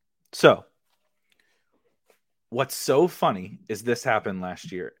this. So what's so funny is this happened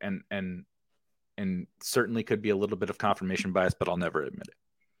last year, and certainly could be a little bit of confirmation bias, but I'll never admit it.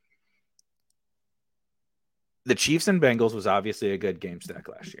 The Chiefs and Bengals was obviously a good game stack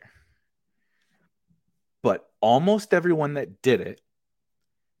last year. But almost everyone that did it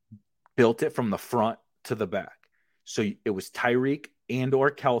built it from the front to the back. So it was Tyreek and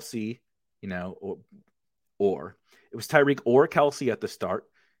or Kelsey, or it was Tyreek or Kelsey at the start.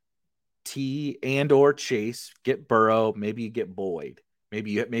 T and or Chase, get Burrow, maybe you get Boyd.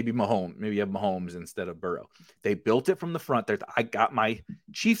 Maybe Mahomes. Maybe you have Mahomes instead of Burrow. They built it from the front. I got my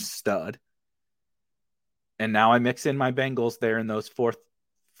Chiefs stud, and now I mix in my Bengals there in those fourth,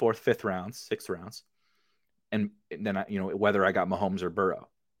 fifth rounds, sixth rounds, and then whether I got Mahomes or Burrow,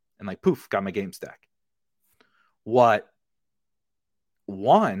 and like poof, got my game stack. What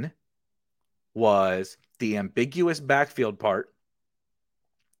won was the ambiguous backfield part.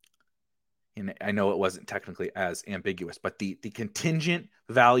 And I know it wasn't technically as ambiguous, but the contingent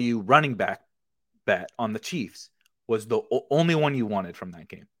value running back bet on the Chiefs was the only one you wanted from that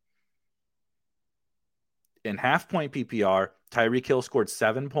game. In half-point PPR, Tyreek Hill scored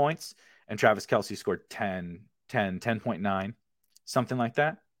 7 points, and Travis Kelce scored 10.9, something like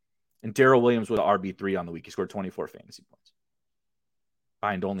that. And Darrell Williams was the RB3 on the week. He scored 24 fantasy points,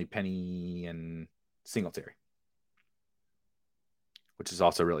 behind only Penny and Singletary. Which is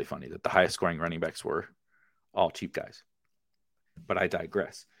also really funny that the highest scoring running backs were all cheap guys. But I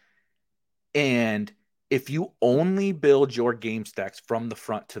digress. And if you only build your game stacks from the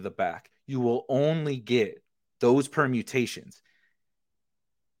front to the back, you will only get those permutations.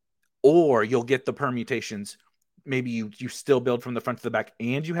 Or you'll get the permutations. Maybe you still build from the front to the back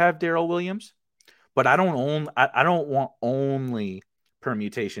and you have Darrell Williams. But I don't want only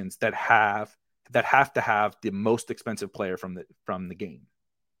permutations that have to have the most expensive player from the game.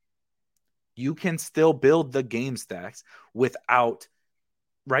 You can still build the game stacks without,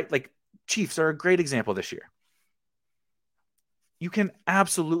 right? Like Chiefs are a great example this year. You can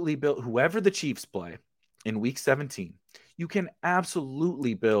absolutely build whoever the Chiefs play in week 17. You can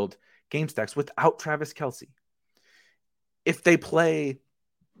absolutely build game stacks without Travis Kelce. If they play,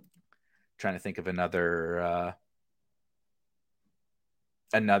 trying to think of another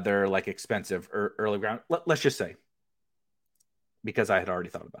another like expensive early round. Let's just say, because I had already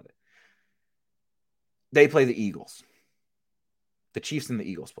thought about it, they play the Eagles. The Chiefs and the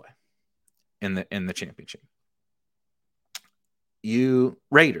Eagles play in the championship.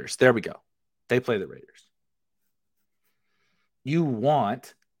 Raiders, there we go. They play the Raiders. You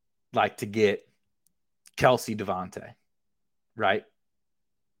want like to get Kelce Devontae, right?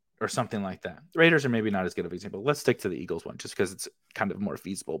 Or something like that. The Raiders are maybe not as good of an example. Let's stick to the Eagles one just because it's kind of more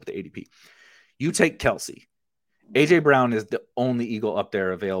feasible with the ADP. You take Kelce. AJ Brown is the only Eagle up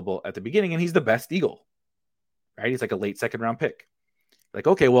there available at the beginning, and he's the best Eagle, right? He's like a late second round pick. Like,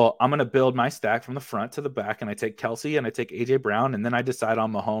 okay, well, I'm going to build my stack from the front to the back, and I take Kelce and I take AJ Brown, and then I decide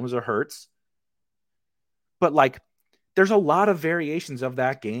on Mahomes or Hurts. But like, there's a lot of variations of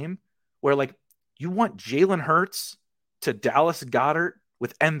that game where like you want Jalen Hurts to Dallas Goedert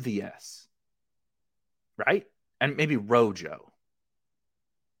with MVS, right? And maybe Rojo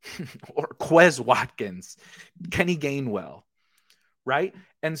or Quez Watkins, Kenny Gainwell, right?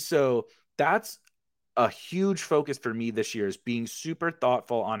 And so that's a huge focus for me this year, is being super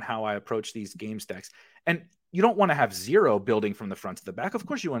thoughtful on how I approach these game stacks. And you don't want to have zero building from the front to the back. Of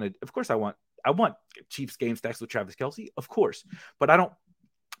course I want Chiefs game stacks with Travis Kelce, of course, but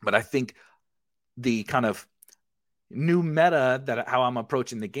I think the kind of new meta that how I'm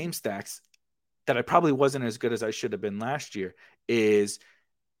approaching the game stacks that I probably wasn't as good as I should have been last year is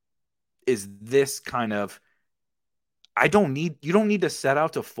this kind of, you don't need to set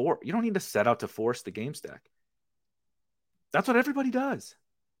out to force the game stack. That's what everybody does.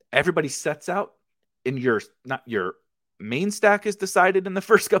 Everybody sets out in your main stack is decided in the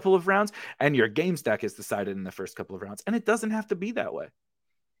first couple of rounds, and your game stack is decided in the first couple of rounds. And it doesn't have to be that way.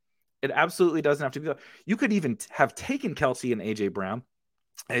 It absolutely doesn't have to be that way. You could even have taken Kelce and AJ Brown,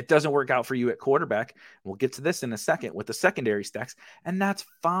 and it doesn't work out for you at quarterback. We'll get to this in a second with the secondary stacks, and that's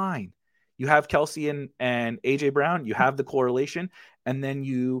fine. You have Kelce and AJ Brown, you have the correlation, and then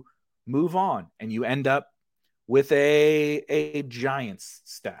you move on and you end up with a Giants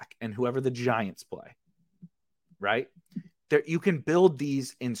stack and whoever the Giants play, right? There, you can build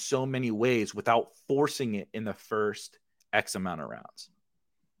these in so many ways without forcing it in the first X amount of rounds.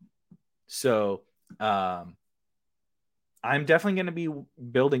 So I'm definitely going to be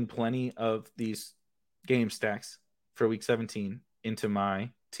building plenty of these game stacks for week 17 into my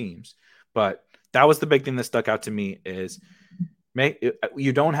teams. But that was the big thing that stuck out to me is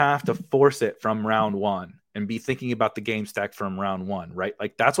you don't have to force it from round one and be thinking about the game stack from round one, right?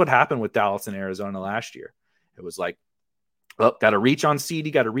 Like that's what happened with Dallas and Arizona last year. It was like, well, got to reach on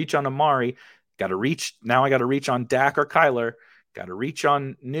CeeDee, got to reach on Amari, got to reach on Dak or Kyler, got to reach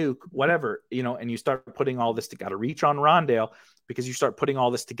on Nuke, whatever, and you start putting all this to got to reach on Rondale because you start putting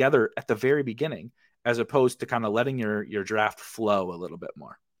all this together at the very beginning as opposed to kind of letting your draft flow a little bit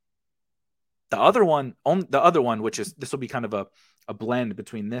more. The other one, which is this will be kind of a blend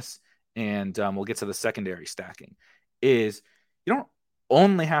between this and we'll get to the secondary stacking, is you don't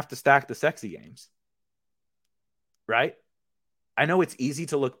only have to stack the sexy games, right? I know it's easy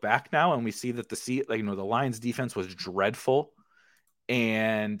to look back now and we see that the Lions defense was dreadful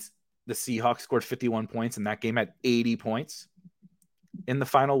and the Seahawks scored 51 points and that game had 80 points in the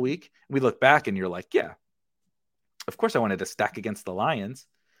final week. We look back and you're like, yeah, of course I wanted to stack against the Lions.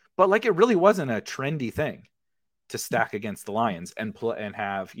 But like it really wasn't a trendy thing to stack against the Lions and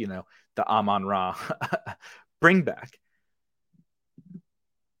have, the Amon-Ra bring back.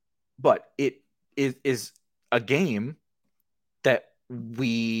 But it is a game that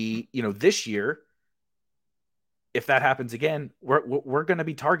we, this year, if that happens again, we're going to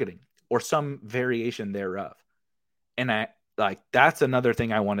be targeting or some variation thereof. And that's another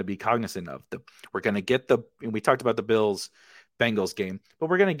thing I want to be cognizant of. We're going to get we talked about the Bills-Bengals game, but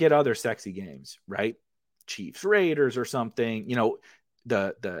we're going to get other sexy games, right? Chiefs, Raiders or something,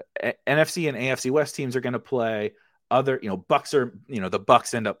 the NFC and AFC West teams are going to play other, Bucks the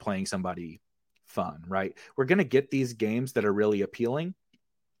Bucks end up playing somebody fun, right? We're going to get these games that are really appealing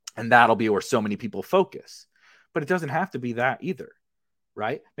and that'll be where so many people focus, but it doesn't have to be that either,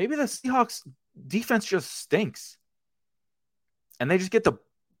 right? Maybe the Seahawks defense just stinks and they just get the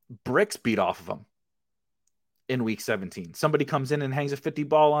bricks beat off of them in week 17. Somebody comes in and hangs a 50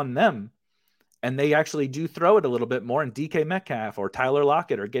 ball on them and they actually do throw it a little bit more and DK Metcalf or Tyler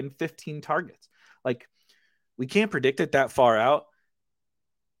Lockett are getting 15 targets. Like we can't predict it that far out.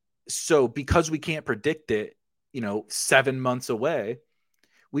 So because we can't predict it, 7 months away,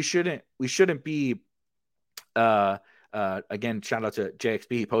 we shouldn't be, again, shout out to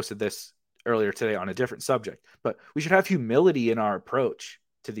JXB. He posted this earlier today on a different subject, but we should have humility in our approach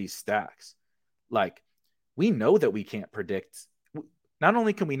to these stacks. Like we know that we can't predict. not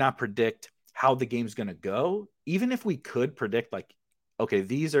only can we not predict how the game's going to go, even if we could predict like, okay,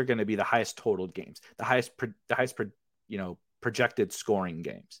 these are going to be the highest totaled games, the highest projected scoring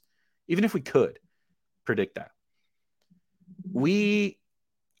games. Even if we could predict that, we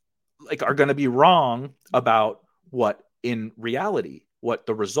are going to be wrong about what in reality, what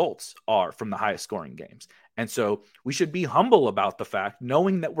the results are from the highest scoring games. And so we should be humble about the fact,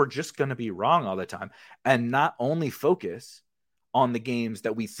 knowing that we're just going to be wrong all the time, and not only focus on the games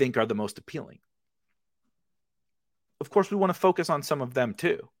that we think are the most appealing. Of course, we want to focus on some of them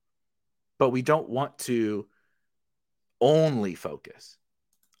too, but we don't want to only focus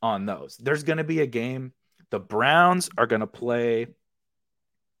on those. There's going to be a game. The Browns are going to play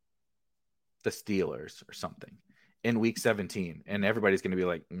the Steelers or something in week 17. And everybody's going to be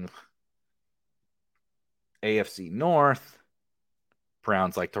like, AFC North,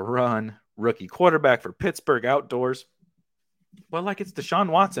 Browns like to run, rookie quarterback for Pittsburgh outdoors. Well, like it's Deshaun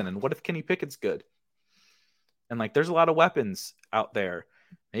Watson. And what if Kenny Pickett's good? And like, there's a lot of weapons out there.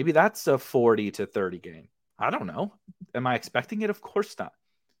 Maybe that's a 40-30 game. I don't know. Am I expecting it? Of course not.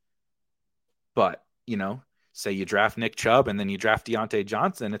 But, say you draft Nick Chubb and then you draft Deontay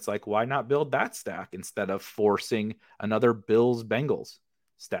Johnson. It's like, why not build that stack instead of forcing another Bills-Bengals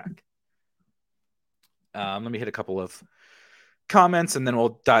stack? Let me hit a couple of comments and then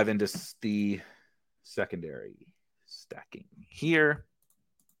we'll dive into the secondary stacking here.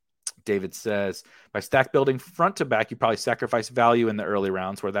 David says, by stack building front to back, you probably sacrifice value in the early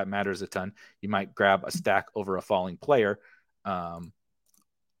rounds where that matters a ton. You might grab a stack over a falling player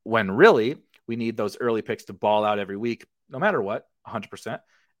when really we need those early picks to ball out every week, no matter what, 100%.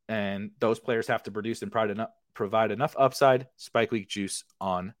 And those players have to produce and provide enough upside, spike week juice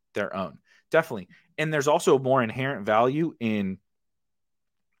on their own. Definitely. And there's also more inherent value in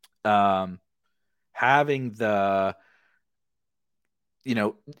having the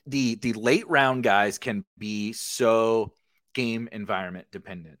late round guys can be so game environment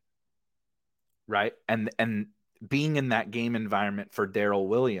dependent, right? And being in that game environment for Darrell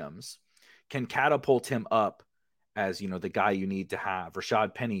Williams can catapult him up as, the guy you need to have.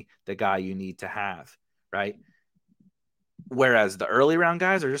 Rashad Penny, the guy you need to have, right? Whereas the early round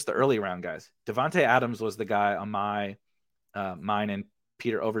guys are just the early round guys. Devontae Adams was the guy on mine and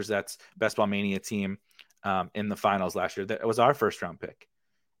Peter Overzet's Best Ball Mania team in the finals last year. That was our first round pick.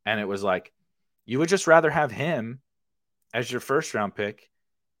 And it was like, you would just rather have him as your first round pick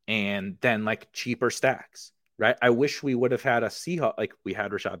and then like cheaper stacks, right? I wish we would have had a Seahawk. Like we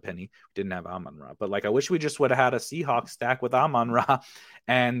had Rashad Penny, we didn't have Amon-Ra, but like, I wish we just would have had a Seahawk stack with Amon-Ra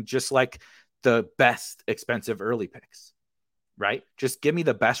and just like the best expensive early picks, right? Just give me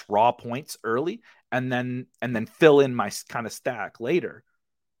the best raw points early and then fill in my kind of stack later,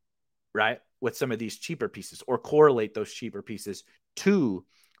 right? With some of these cheaper pieces, or correlate those cheaper pieces to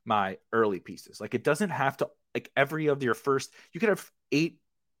my early pieces. Like it doesn't have to, like every of your first, you could have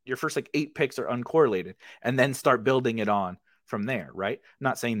your first like 8 picks are uncorrelated and then start building it on from there, right? I'm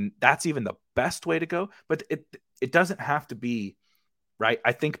not saying that's even the best way to go, but it doesn't have to be, right?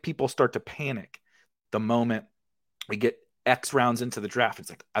 I think people start to panic the moment we get X rounds into the draft. It's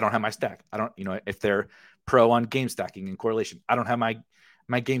like, I don't have my stack. I don't, if they're pro on game stacking and correlation, I don't have my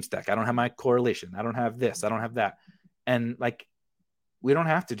game stack. I don't have my correlation. I don't have this. I don't have that. And like, we don't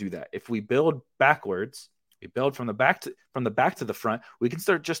have to do that. If we build backwards, we build from the back to the front, we can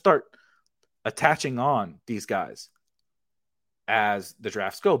start attaching on these guys as the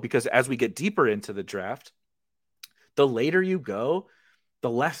drafts go, because as we get deeper into the draft, the later you go, the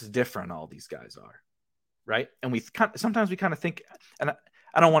less different all these guys are. Right. And sometimes we kind of think, and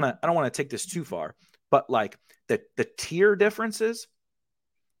I don't want to take this too far, but like the tier differences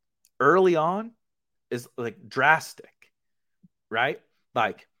early on is like drastic, right?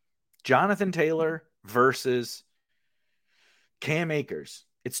 Like Jonathan Taylor versus Cam Akers.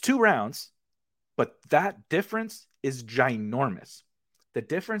 It's 2 rounds, but that difference is ginormous. The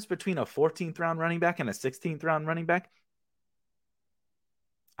difference between a 14th round running back and a 16th round running back,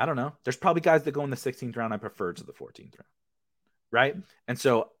 I don't know. There's probably guys that go in the 16th round I prefer to the 14th round, right? And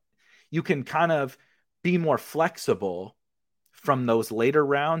so you can kind of be more flexible from those later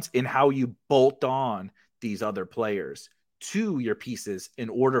rounds in how you bolt on these other players to your pieces in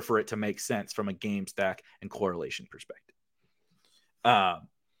order for it to make sense from a game stack and correlation perspective.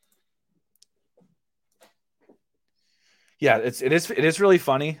 Yeah, it is really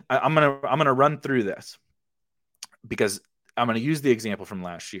funny. I'm gonna run through this because I'm gonna use the example from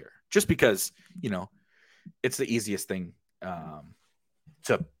last year, just because it's the easiest thing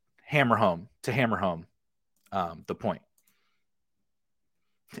to hammer home the point.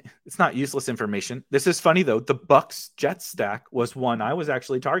 it's not useless information. This is funny though. The Bucks Jets stack was one I was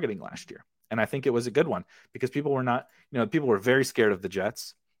actually targeting last year. And I think it was a good one because people were very scared of the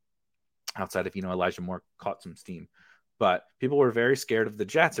Jets outside of, Elijah Moore caught some steam, but people were very scared of the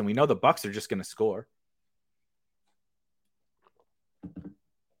Jets. And we know the Bucks are just going to score.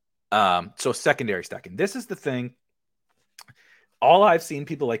 So secondary stacking, this is the thing. All I've seen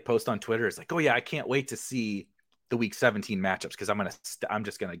people like post on Twitter is like, oh yeah, I can't wait to see the week 17 matchups because I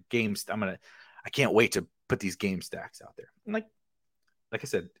can't wait to put these game stacks out there. And like I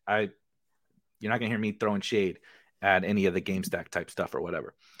said, you're not gonna hear me throwing shade at any of the game stack type stuff or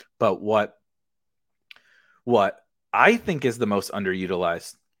whatever. But what I think is the most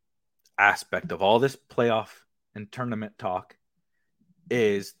underutilized aspect of all this playoff and tournament talk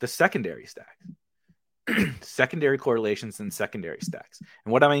is the secondary stacks. Secondary correlations and secondary stacks.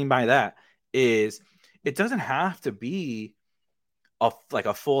 And what I mean by that is it doesn't have to be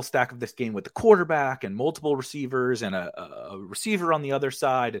a full stack of this game with the quarterback and multiple receivers and a receiver on the other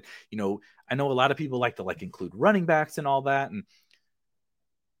side. And, I know a lot of people like to include running backs and all that. And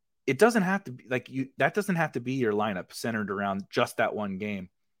it doesn't have to be that doesn't have to be your lineup centered around just that one game.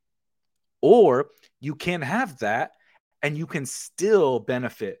 Or you can have that and you can still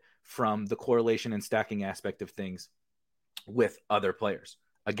benefit from the correlation and stacking aspect of things with other players.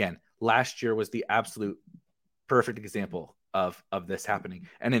 Again, last year was the absolute perfect example of this happening.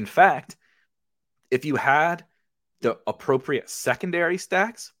 And in fact, if you had the appropriate secondary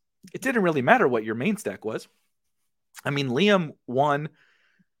stacks, it didn't really matter what your main stack was. I mean, Liam won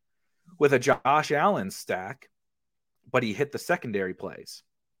with a Josh Allen stack, but he hit the secondary plays.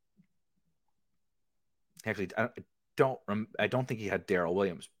 Actually, I don't think he had Darrell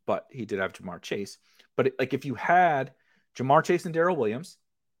Williams, but he did have Ja'Marr Chase. But if you had Ja'Marr Chase and Darrell Williams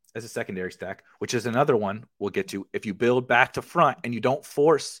as a secondary stack, which is another one we'll get to, if you build back to front and you don't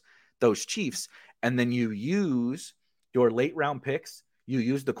force those Chiefs, and then you use your late round picks, you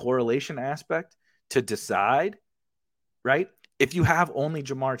use the correlation aspect to decide, right? If you have only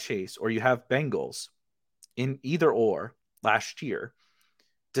Ja'Marr Chase or you have Bengals in either or last year,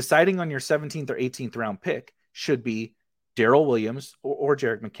 deciding on your 17th or 18th round pick should be Darrell Williams or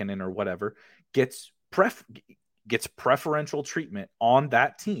Jerick McKinnon or whatever gets preferential treatment on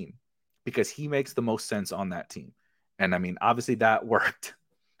that team because he makes the most sense on that team. And I mean, obviously that worked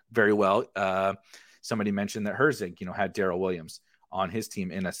very well. Somebody mentioned that Herzig, had Darrell Williams on his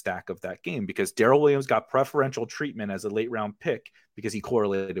team in a stack of that game because Darrell Williams got preferential treatment as a late round pick because he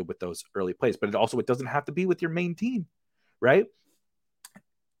correlated with those early plays. But it doesn't have to be with your main team, right?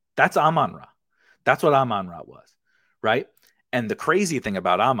 That's Amon-Ra. That's what Amon-Ra was, right? And the crazy thing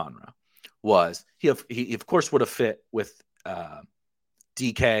about Amon-Ra was he of course would have fit with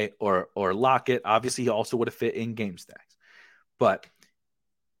DK or Lockett. Obviously, he also would have fit in game stacks. But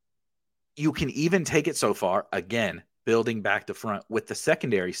you can even take it so far, again, building back to front with the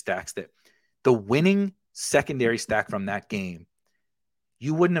secondary stacks, that the winning secondary stack from that game,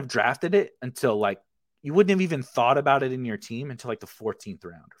 you wouldn't have drafted it until you wouldn't have even thought about it in your team until the 14th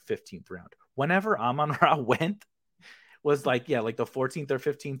round or 15th round. Whenever Amon-Ra went was the 14th or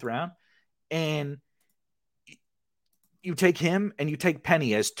 15th round. And you take him and you take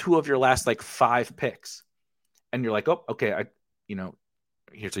Penny as two of your last 5 picks. And you're like, oh, okay,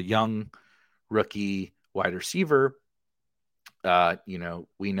 here's a young rookie wide receiver.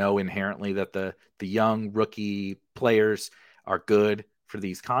 We know inherently that the young rookie players are good for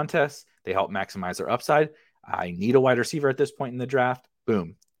these contests. They help maximize their upside. I need a wide receiver at this point in the draft.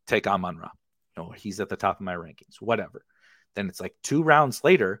 Boom, take Amon-Ra. He's at the top of my rankings, whatever. Then it's 2 rounds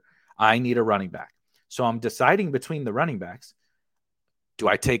later, I need a running back. So I'm deciding between the running backs. Do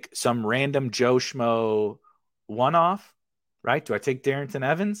I take some random Joe Schmo one-off, right? Do I take Darrynton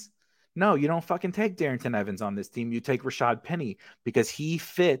Evans? No, you don't fucking take Darrynton Evans on this team. You take Rashad Penny because he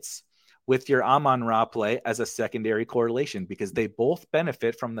fits with your Amon-Ra play as a secondary correlation because they both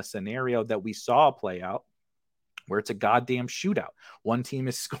benefit from the scenario that we saw play out where it's a goddamn shootout. One team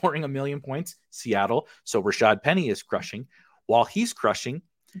is scoring 1 million points, Seattle, so Rashad Penny is crushing. While he's crushing,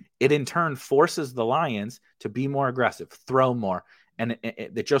 it in turn forces the Lions to be more aggressive, throw more. And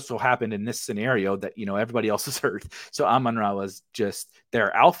it just so happened in this scenario that, everybody else is hurt. So Amon-Ra was just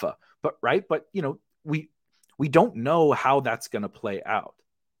their alpha. But we don't know how that's going to play out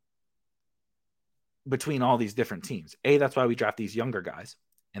between all these different teams. That's why we draft these younger guys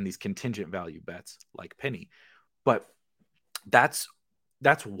and these contingent value bets like Penny. But that's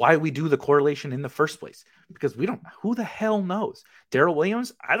why we do the correlation in the first place, because who the hell knows? Darrell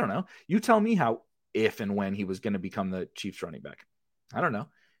Williams, I don't know. You tell me how, if and when he was going to become the Chiefs running back. I don't know.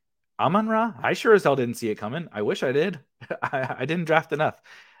 Amon-Ra, I sure as hell didn't see it coming. I wish I did. I didn't draft enough.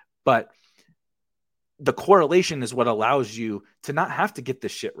 But the correlation is what allows you to not have to get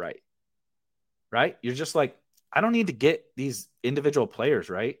this shit right. Right? You're just like, I don't need to get these individual players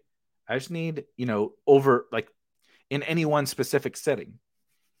right. I just need, over like in any one specific setting.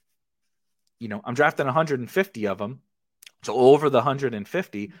 I'm drafting 150 of them. So over the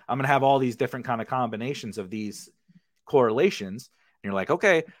 150, I'm going to have all these different kind of combinations of these correlations. And you're like,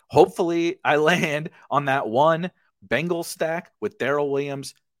 okay, hopefully I land on that one Bengals stack with Darrell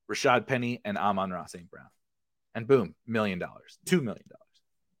Williams, Rashad Penny, and Amon-Ra St. Brown. And boom, $1 million, $2 million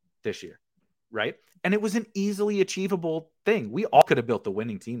this year, right? And it was an easily achievable thing. We all could have built the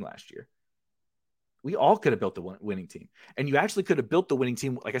winning team last year. We all could have built the winning team. And you actually could have built the winning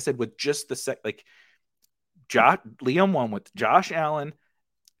team, like I said, with just Liam won with Josh Allen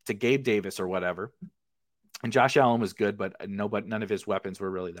to Gabe Davis or whatever. And Josh Allen was good, but none of his weapons were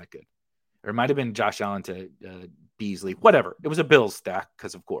really that good. Or it might have been Josh Allen to Beasley, whatever. It was a Bills stack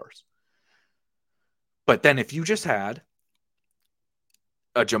because, of course. But then if you just had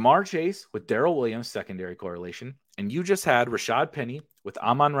a Jamar Chase with Darrell Williams secondary correlation, and you just had Rashad Penny with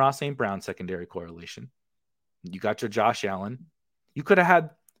Amon-Ra St. Brown secondary correlation, you got your Josh Allen. You could have had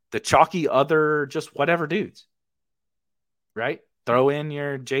the chalky other just whatever dudes, right? Throw in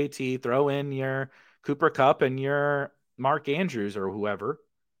your JT, throw in your Cooper Kupp and your Mark Andrews or whoever.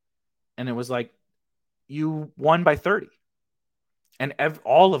 And it was like you won by 30. And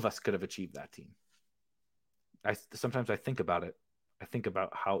all of us could have achieved that team. Sometimes I think about it. I think about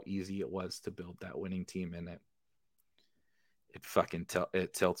how easy it was to build that winning team, and it fucking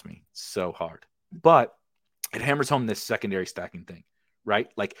it tilts me so hard. But it hammers home this secondary stacking thing, right?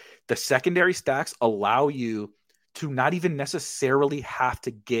 Like the secondary stacks allow you to not even necessarily have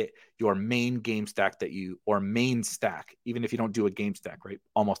to get your main game stack or main stack, even if you don't do a game stack, right?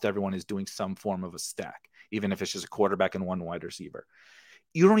 Almost everyone is doing some form of a stack, even if it's just a quarterback and one wide receiver.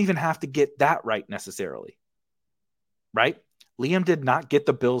 You don't even have to get that right necessarily, right? Liam did not get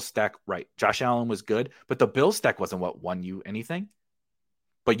the Bills stack right. Josh Allen was good, but the Bills stack wasn't what won you anything.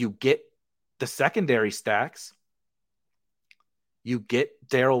 But you get the secondary stacks. You get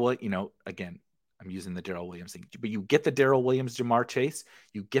Darrell, again, I'm using the Darrell Williams thing, but you get the Darrell Williams, Jamar Chase,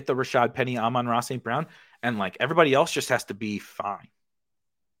 you get the Rashad Penny, Amon-Ra St. Brown, and like everybody else just has to be fine.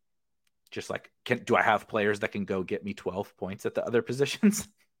 Just like, do I have players that can go get me 12 points at the other positions?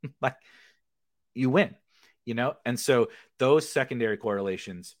 Like, you win. And so those secondary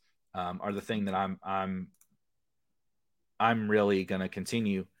correlations are the thing that I'm really going to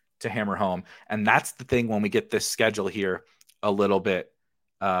continue to hammer home. And that's the thing when we get this schedule here a little bit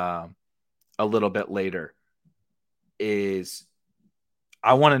later is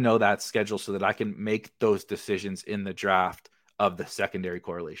I want to know that schedule so that I can make those decisions in the draft of the secondary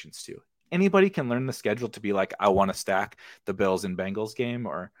correlations too. Anybody can learn the schedule to be like, I want to stack the Bills and Bengals game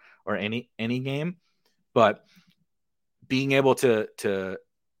or any game. But being able to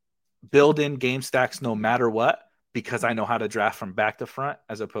build in game stacks no matter what, because I know how to draft from back to front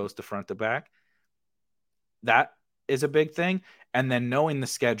as opposed to front to back, that is a big thing. And then knowing the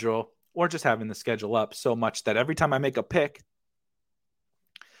schedule or just having the schedule up so much that every time I make a pick,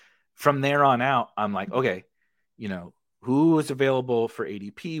 from there on out, I'm like, okay, who is available for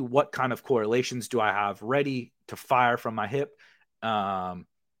ADP? What kind of correlations do I have ready to fire from my hip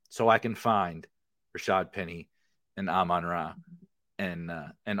so I can find Rashad Penny and Amon-Ra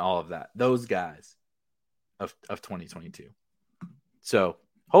and all of that, those guys of 2022. So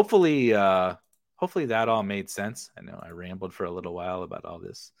hopefully that all made sense. I know I rambled for a little while about all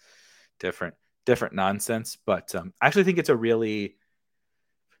this different nonsense, but I actually think it's a really,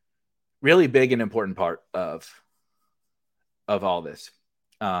 really big and important part of all this.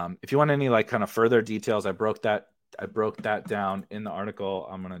 If you want any like kind of further details, I broke that down in the article.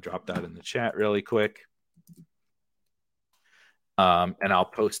 I'm going to drop that in the chat really quick. And I'll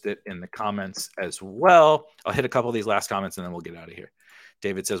post it in the comments as well. I'll hit a couple of these last comments and then we'll get out of here.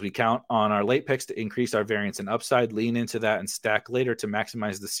 David says, we count on our late picks to increase our variance and upside, lean into that and stack later to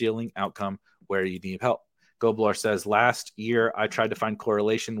maximize the ceiling outcome where you need help. Goblor says, last year, I tried to find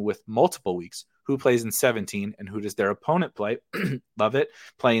correlation with multiple weeks. Who plays in 17 and who does their opponent play? Love it.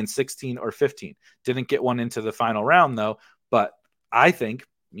 Play in 16 or 15. Didn't get one into the final round though, but I think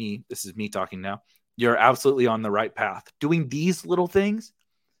this is me talking now, you're absolutely on the right path. Doing these little things,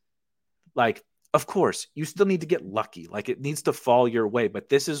 like, of course, you still need to get lucky. Like, it needs to fall your way. But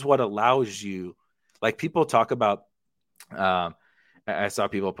this is what allows you, like, people talk about, I saw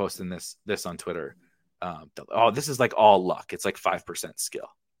people posting this on Twitter. This is like all luck. It's like 5% skill.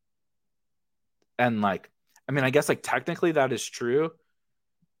 And like, I mean, I guess like technically that is true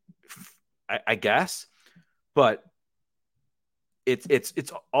I guess, but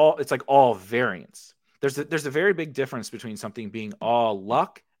it's like all variance. There's a very big difference between something being all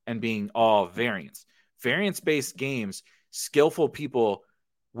luck and being all variance. Variance-based games, skillful people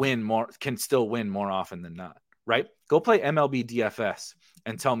can still win more often than not, right? Go play MLB DFS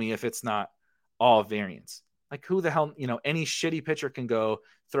and tell me if it's not all variance. Like, who the hell, any shitty pitcher can go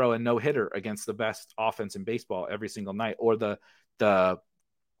throw a no-hitter against the best offense in baseball every single night, or the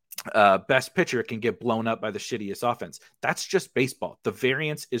best pitcher can get blown up by the shittiest offense. That's just baseball. The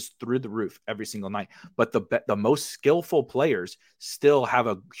variance is through the roof every single night. But the most skillful players still have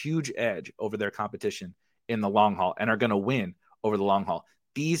a huge edge over their competition in the long haul and are going to win over the long haul.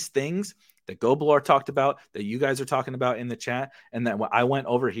 These things that Goblar talked about, that you guys are talking about in the chat, and that what I went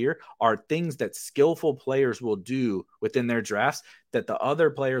over here are things that skillful players will do within their drafts that the other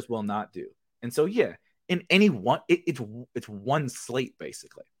players will not do. And so, yeah, in any one, it's one slate,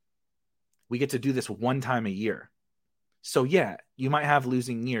 basically. We get to do this one time a year. So yeah, you might have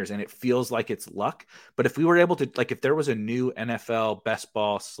losing years and it feels like it's luck. But if we were able to, like, if there was a new NFL best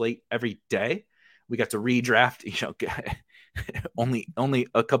ball slate every day, we got to redraft, only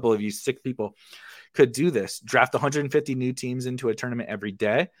a couple of you sick people could do this, draft 150 new teams into a tournament every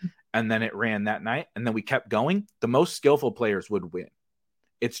day. And then it ran that night. And then we kept going. The most skillful players would win.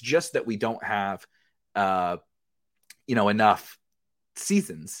 It's just that we don't have, enough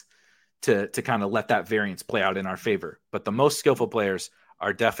seasons to kind of let that variance play out in our favor. But the most skillful players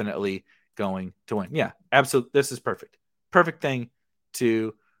are definitely going to win. Yeah, absolutely. This is perfect. Perfect thing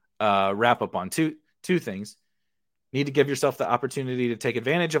to wrap up on. Two things. Need to give yourself the opportunity to take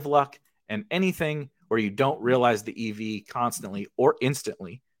advantage of luck, and anything where you don't realize the EV constantly or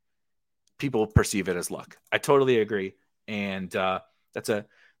instantly, people perceive it as luck. I totally agree. And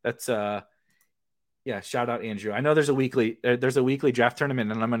yeah, shout out Andrew. I know there's a weekly draft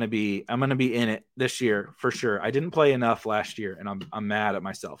tournament, and I'm gonna be in it this year for sure. I didn't play enough last year, and I'm mad at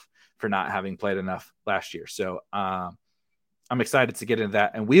myself for not having played enough last year. So I'm excited to get into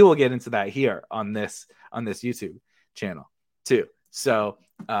that, and we will get into that here on this YouTube channel too. So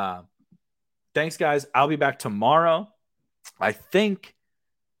thanks, guys. I'll be back tomorrow. I think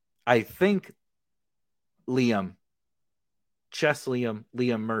Liam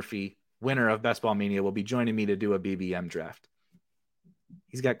Murphy, winner of Best Ball Mania, will be joining me to do a BBM draft.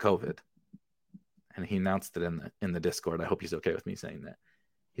 He's got COVID, and he announced it in the Discord. I hope he's okay with me saying that.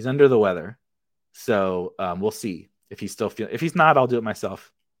 He's under the weather, so we'll see if he's still feeling. If he's not, I'll do it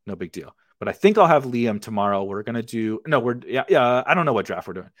myself. No big deal. But I think I'll have Liam tomorrow. We're gonna do I don't know what draft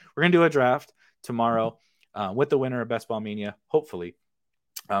we're doing. We're gonna do a draft tomorrow with the winner of Best Ball Mania, hopefully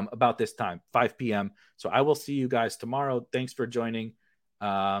about this time, 5 p.m. So I will see you guys tomorrow. Thanks for joining.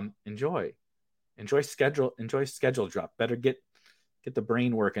 Enjoy schedule drop. Better get the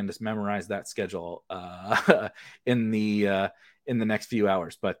brain working, just memorize that schedule in the next few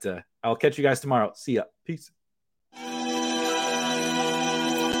hours. But I'll catch you guys tomorrow. See ya. Peace.